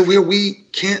to where we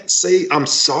can't say I'm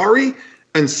sorry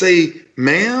and say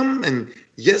ma'am and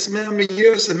yes, ma'am, and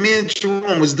yes? And me and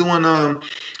Jerome was doing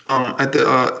at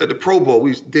the Pro Bowl.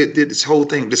 We did this whole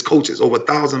thing. There's coaches, over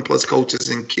 1,000 plus coaches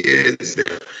and kids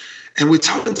there. And we're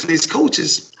talking to these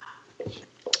coaches.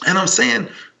 And I'm saying,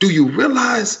 do you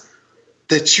realize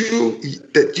that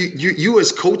you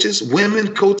as coaches,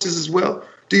 women coaches as well,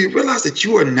 do you realize that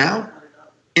you are now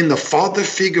in the father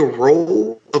figure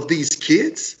role of these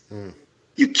kids?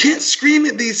 You can't scream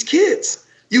at these kids.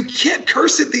 You can't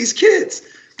curse at these kids.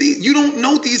 You don't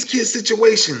know these kids'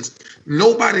 situations.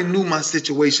 Nobody knew my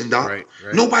situation, Doc. Right.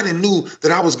 Nobody knew that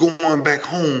I was going back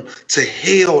home to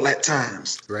hell at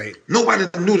times. Right. Nobody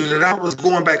knew that I was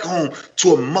going back home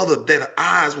to a mother that her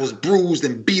eyes was bruised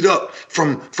and beat up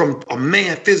from a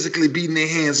man physically beating their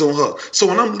hands on her. So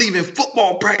when I'm leaving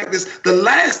football practice, the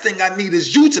last thing I need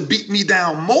is you to beat me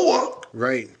down more.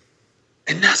 Right.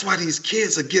 And that's why these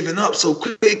kids are giving up so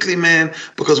quickly, man,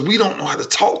 because we don't know how to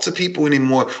talk to people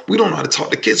anymore. We don't know how to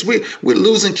talk to kids. We're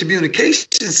losing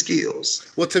communication skills.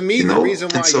 Well, to me, the reason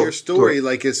why your story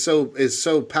is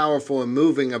so powerful and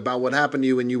moving about what happened to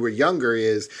you when you were younger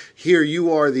is here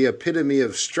you are the epitome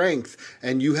of strength,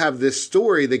 and you have this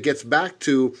story that gets back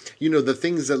to, the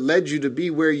things that led you to be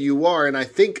where you are. And I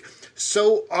think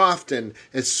so often,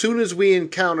 as soon as we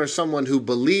encounter someone who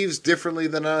believes differently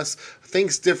than us,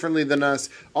 thinks differently than us,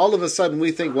 all of a sudden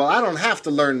we think, well, I don't have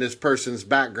to learn this person's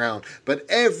background. But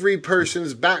every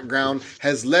person's background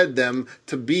has led them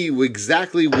to be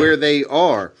exactly where they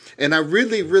are. And I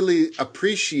really, really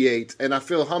appreciate, and I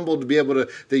feel humbled to be able to,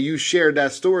 that you shared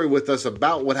that story with us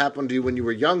about what happened to you when you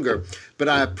were younger. But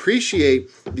I appreciate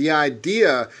the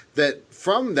idea that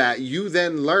from that, you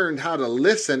then learned how to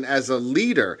listen as a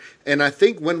leader. And I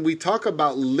think when we talk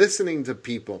about listening to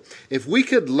people, if we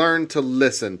could learn to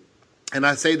listen, and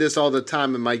I say this all the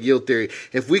time in my yield theory,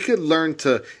 if we could learn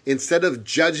to, instead of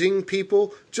judging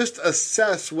people, just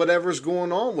assess whatever's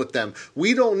going on with them.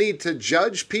 We don't need to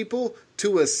judge people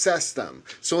to assess them.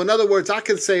 So in other words, I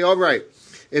can say, all right,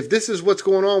 if this is what's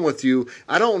going on with you,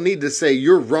 I don't need to say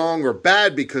you're wrong or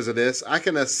bad because of this. I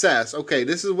can assess, okay,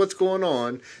 this is what's going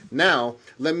on. Now,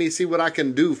 let me see what I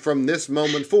can do from this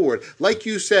moment forward. Like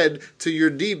you said to your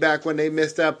D-back when they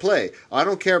missed that play. I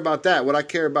don't care about that. What I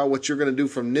care about what you're going to do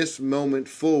from this moment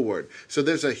forward. So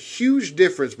there's a huge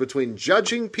difference between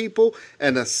judging people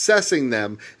and assessing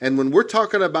them. And when we're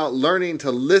talking about learning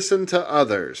to listen to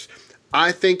others,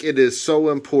 I think it is so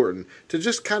important to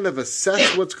just kind of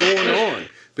assess what's going on,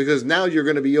 because now you're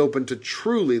going to be open to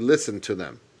truly listen to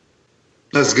them.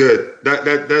 That's good.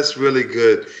 That's really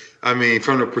good. I mean,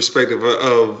 from the perspective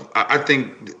of, I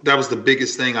think that was the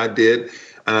biggest thing I did.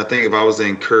 And I think if I was to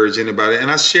encourage anybody,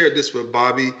 and I shared this with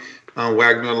Bobby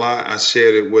Wagner a lot. I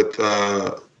shared it with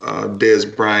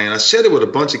Dez Bryant. I shared it with a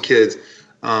bunch of kids,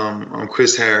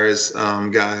 Chris Harris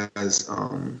guys.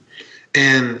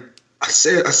 And I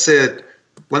said,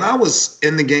 when I was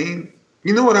in the game,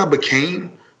 you know what I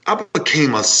became? I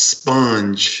became a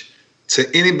sponge to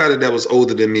anybody that was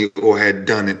older than me or had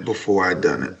done it before I'd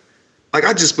done it. Like,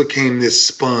 I just became this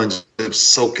sponge of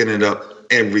soaking it up,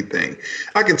 everything.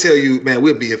 I can tell you, man,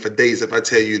 we'll be here for days if I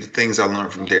tell you the things I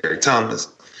learned from Derek Thomas,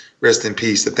 rest in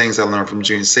peace, the things I learned from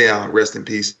Junior Seau, rest in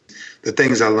peace, the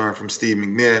things I learned from Steve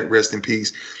McNair, rest in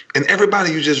peace. And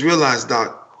everybody, you just realize,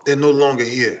 Doc, they're no longer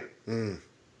here,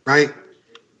 right?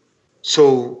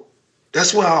 So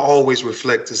that's why I always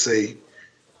reflect to say,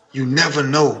 you never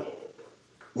know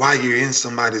why you're in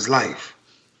somebody's life.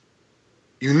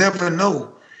 You never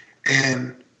know.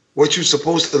 And what you're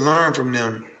supposed to learn from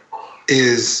them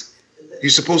is you're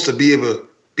supposed to be able to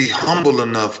be humble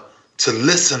enough to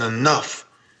listen enough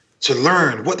to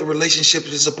learn what the relationship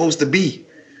is supposed to be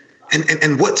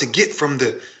and what to get from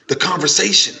the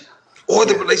conversation or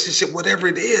the relationship, whatever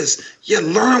it is. Yeah,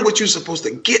 learn what you're supposed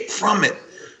to get from it.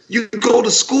 You go to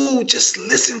school, just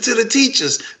listen to the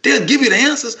teachers. They'll give you the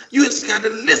answers. You just got to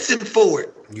listen for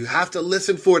it. You have to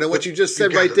listen for it. And what you just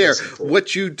said right there,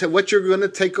 what you're going to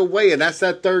take away, and that's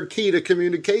that third key to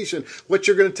communication, what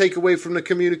you're going to take away from the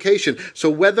communication. So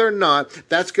whether or not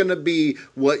that's going to be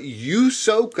what you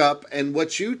soak up and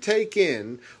what you take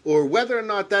in, or whether or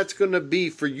not that's going to be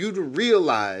for you to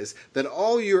realize that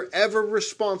all you're ever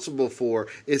responsible for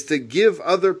is to give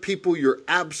other people your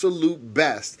absolute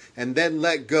best and then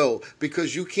let go,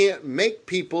 because you can't make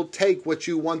people take what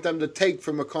you want them to take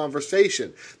from a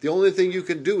conversation. The only thing you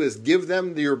can do is give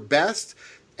them your best,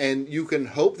 and you can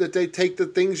hope that they take the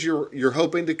things you're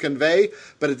hoping to convey.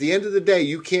 But at the end of the day,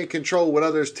 you can't control what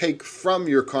others take from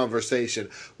your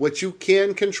conversation. What you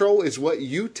can control is what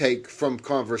you take from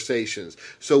conversations.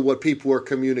 So what people are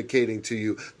communicating to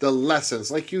you, the lessons,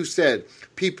 like you said,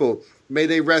 people, may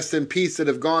they rest in peace that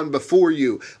have gone before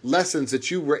you. Lessons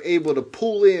that you were able to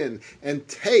pull in and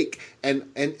take and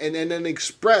then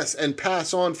express and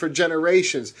pass on for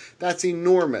generations. That's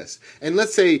enormous. And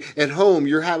let's say at home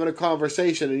you're having a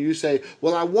conversation and you say,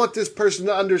 well, I want this person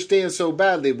to understand so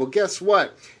badly. Well, guess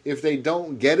what? If they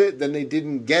don't get it, then they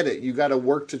didn't get it. You got to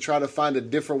work to try to find a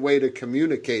different way to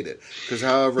communicate it, because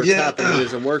however it's happening, it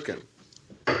isn't working.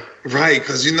 Right,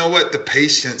 because you know what? The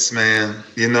patience, man.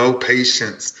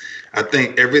 Patience. I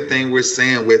think everything we're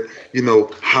saying with,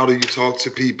 how do you talk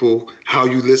to people, how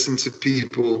you listen to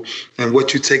people, and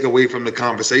what you take away from the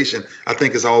conversation, I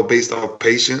think it's all based off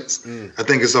patience. I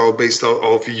think it's all based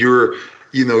off your,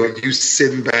 you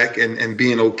sitting back and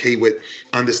being okay with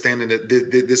understanding that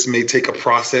this may take a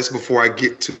process before I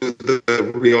get to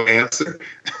the real answer.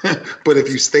 But if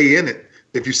you stay in it,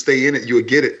 you'll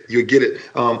get it.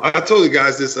 I told you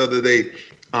guys this other day,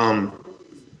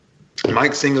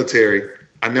 Mike Singletary,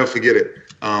 I never forget it.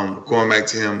 Going back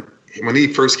to him, when he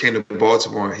first came to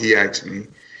Baltimore, he asked me,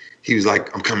 he was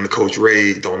like, I'm coming to Coach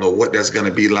Ray, don't know what that's going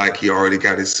to be like. He already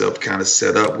got himself kind of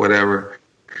set up, whatever.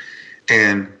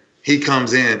 And he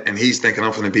comes in and he's thinking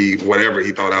I'm going to be whatever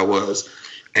he thought I was.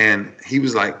 And he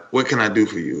was like, what can I do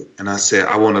for you? And I said,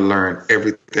 I want to learn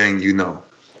everything you know.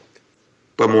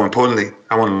 But more importantly,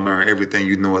 I want to learn everything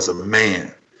you know as a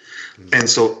man. And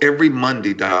so every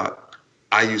Monday, dog,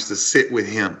 I used to sit with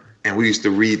him and we used to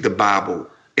read the Bible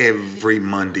every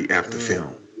Monday after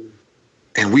film.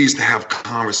 And we used to have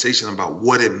conversation about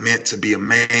what it meant to be a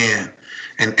man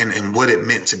and what it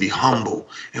meant to be humble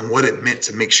and what it meant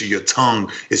to make sure your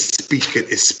tongue is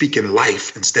speaking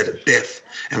life instead of death,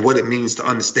 and what it means to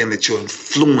understand that your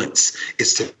influence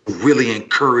is to really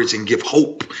encourage and give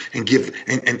hope and give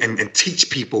and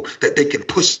teach people that they can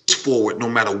push forward no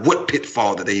matter what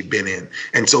pitfall that they've been in.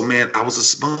 And so, man, I was a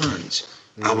sponge.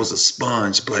 I was a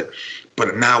sponge,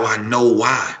 but now I know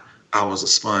why I was a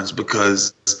sponge,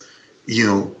 because you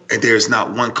know, and there's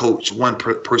not one coach, one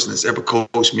person that's ever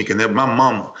coached me. My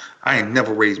mama, I ain't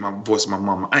never raised my voice with my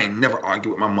mama. I ain't never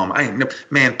argued with my mama. I ain't never,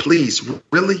 man, please,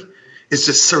 really? It's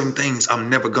just certain things I'm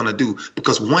never going to do,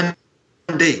 because one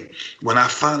day when I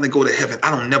finally go to heaven, I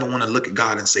don't never want to look at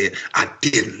God and say, I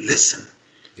didn't listen.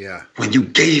 Yeah. When you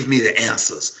gave me the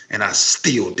answers and I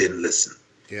still didn't listen.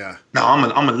 Yeah. Now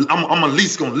I'm at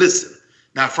least going to listen.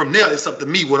 Now from there, it's up to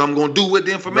me what I'm going to do with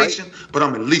the information, right, but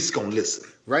I'm at least going to listen.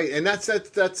 Right, and that's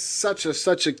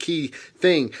such a key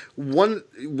thing.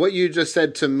 What you just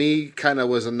said to me kind of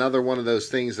was another one of those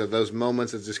things, of those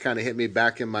moments that just kind of hit me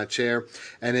back in my chair.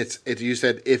 And you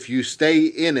said, if you stay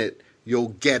in it, you'll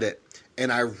get it.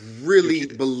 And I really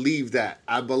believe that.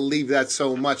 I believe that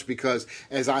so much, because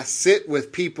as I sit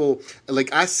with people,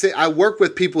 I work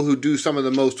with people who do some of the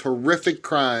most horrific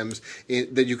crimes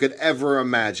that you could ever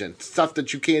imagine. Stuff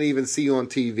that you can't even see on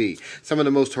TV. Some of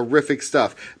the most horrific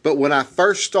stuff. But when I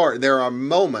first start, there are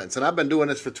moments, and I've been doing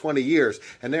this for 20 years,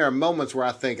 and there are moments where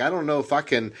I think, I don't know if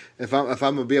I'm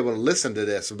going to be able to listen to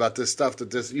this, about this stuff that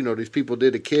these people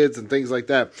did to kids and things like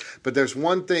that. But there's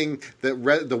one thing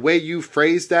that the way you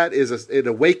phrase that is it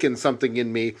awakens something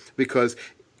in me, because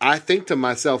I think to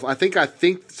myself, I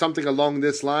think something along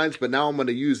this lines, but now I'm going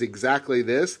to use exactly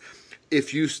this.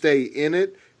 If you stay in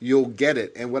it, you'll get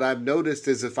it. And what I've noticed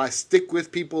is, if I stick with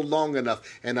people long enough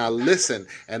and I listen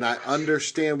and I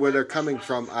understand where they're coming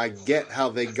from, I get how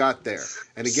they got there.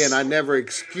 And again, I never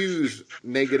excuse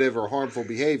negative or harmful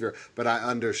behavior, but I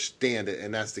understand it,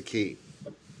 and that's the key.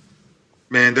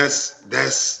 Man, that's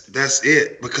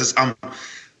it. Because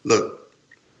look,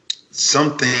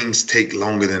 some things take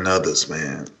longer than others,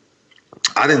 man.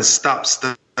 I didn't stop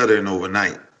stuttering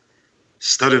overnight.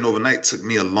 Studying overnight took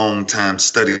me a long time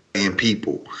studying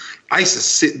people. I used to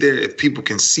sit there, if people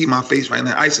can see my face right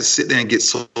now, I used to sit there and get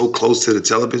so close to the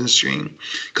television screen,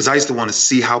 because I used to want to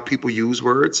see how people use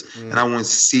words, and I want to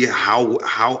see how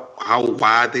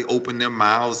wide they open their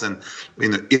mouths, and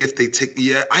if they take.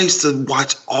 Yeah, I used to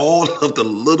watch all of the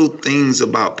little things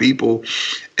about people,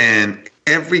 and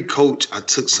every coach I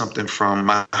took something from.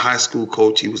 My high school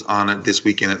coach, he was honored this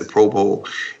weekend at the Pro Bowl,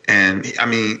 and I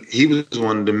mean, he was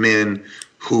one of the men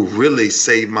who really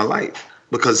saved my life,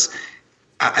 because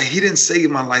he didn't save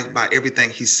my life by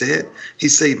everything he said. He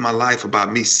saved my life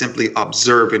about me simply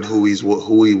observing who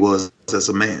he was as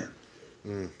a man.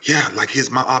 Yeah, like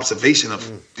my observation of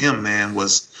him, man,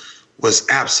 was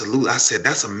absolute. I said,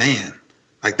 that's a man.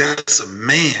 Like, that's a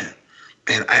man.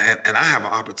 And I have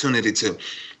an opportunity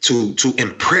to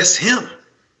impress him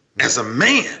as a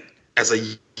man, as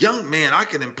a young man. I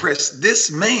can impress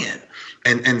this man.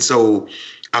 And so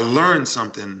I learned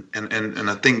something. And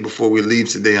I think before we leave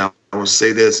today, I want to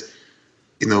say this,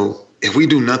 if we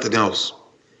do nothing else,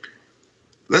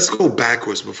 let's go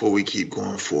backwards before we keep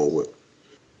going forward.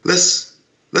 Let's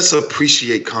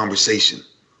appreciate conversation.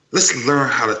 Let's learn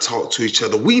how to talk to each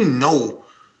other. We know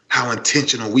how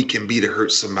intentional we can be to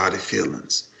hurt somebody's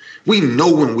feelings. We know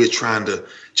when we're trying to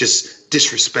just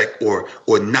disrespect or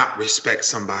not respect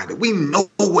somebody. We know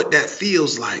what that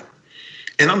feels like.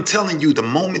 And I'm telling you, the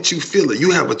moment you feel it,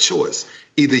 you have a choice.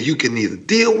 Either you can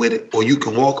deal with it or you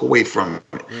can walk away from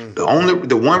it.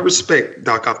 The one respect,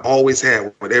 Doc, I've always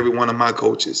had with every one of my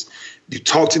coaches, you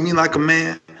talk to me like a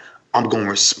man, I'm going to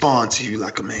respond to you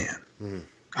like a man.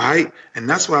 All right. And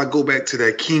that's why I go back to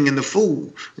that king and the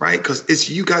fool, right? Because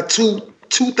you got two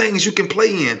things you can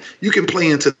play in. You can play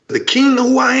into the king of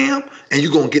who I am, and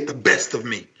you're going to get the best of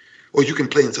me. Or you can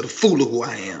play into the fool of who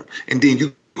I am, and then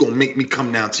you're going to make me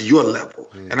come down to your level.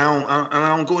 And I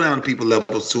don't go down to people's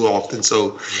levels too often.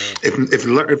 So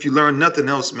if you learn nothing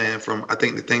else, man, from I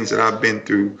think the things that I've been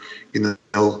through,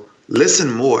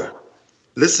 Listen more.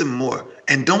 Listen more.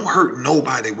 And don't hurt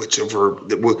nobody with your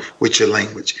with your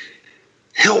language.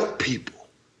 Help people.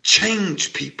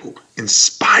 Change people.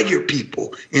 Inspire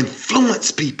people.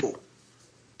 Influence people.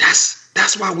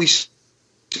 That's why we should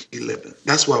be living.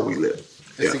 That's why we live.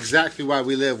 That's exactly why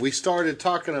we live. We started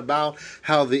talking about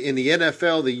how in the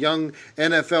NFL, the young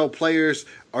NFL players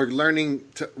are learning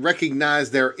to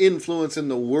recognize their influence in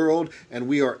the world, and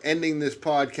we are ending this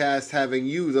podcast having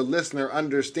you, the listener,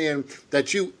 understand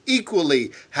that you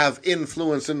equally have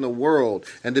influence in the world,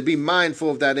 and to be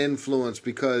mindful of that influence,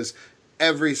 because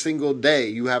every single day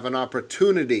you have an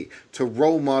opportunity to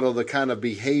role model the kind of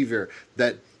behavior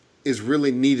that is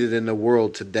really needed in the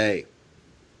world today.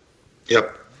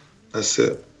 Yep. That's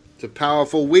it. It's a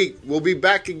powerful week. We'll be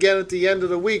back again at the end of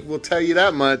the week. We'll tell you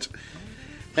that much.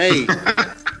 Hey,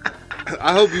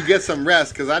 I hope you get some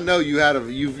rest, because I know you've had a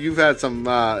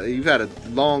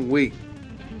long week.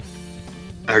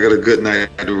 I got a good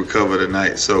night to recover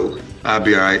tonight, so I'll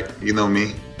be all right. You know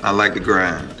me. I like the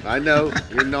grind. I know.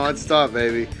 You're non-stop,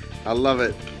 baby. I love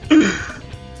it.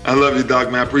 I love you,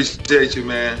 Doc, man. I appreciate you,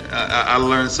 man. I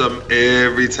learn something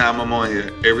every time I'm on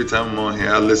here. Every time I'm on here,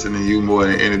 I listen to you more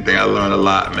than anything. I learn a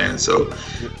lot, man. So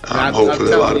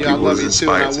hopefully a lot of people is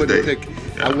inspired today.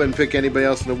 I wouldn't pick anybody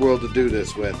else in the world to do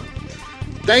this with.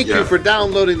 Thank you for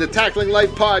downloading the Tackling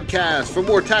Life podcast. For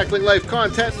more Tackling Life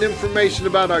content and information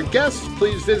about our guests,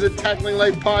 please visit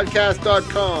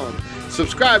tacklinglifepodcast.com.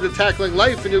 Subscribe to Tackling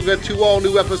Life and you'll get 2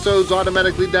 all-new episodes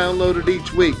automatically downloaded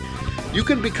each week. You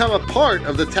can become a part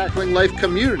of the Tackling Life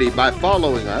community by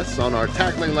following us on our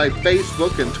Tackling Life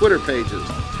Facebook and Twitter pages.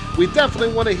 We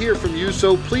definitely want to hear from you,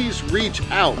 so please reach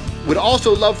out. We'd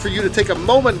also love for you to take a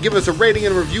moment and give us a rating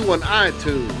and review on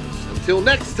iTunes. Until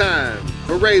next time,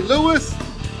 for Ray Lewis,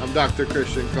 I'm Dr.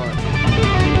 Christian Carter.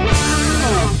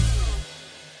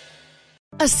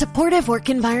 A supportive work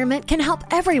environment can help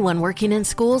everyone working in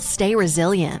schools stay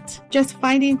resilient. Just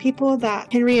finding people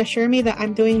that can reassure me that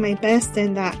I'm doing my best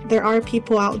and that there are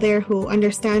people out there who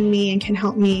understand me and can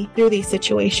help me through these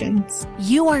situations.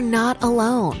 You are not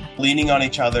alone. Leaning on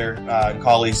each other,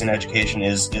 colleagues in education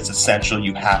is essential.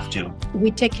 You have to. We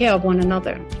take care of one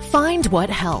another. Find what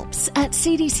helps at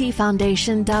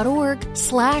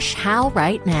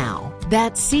cdcfoundation.org/howrightnow.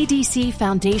 That's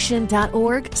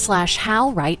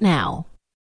cdcfoundation.org/howrightnow.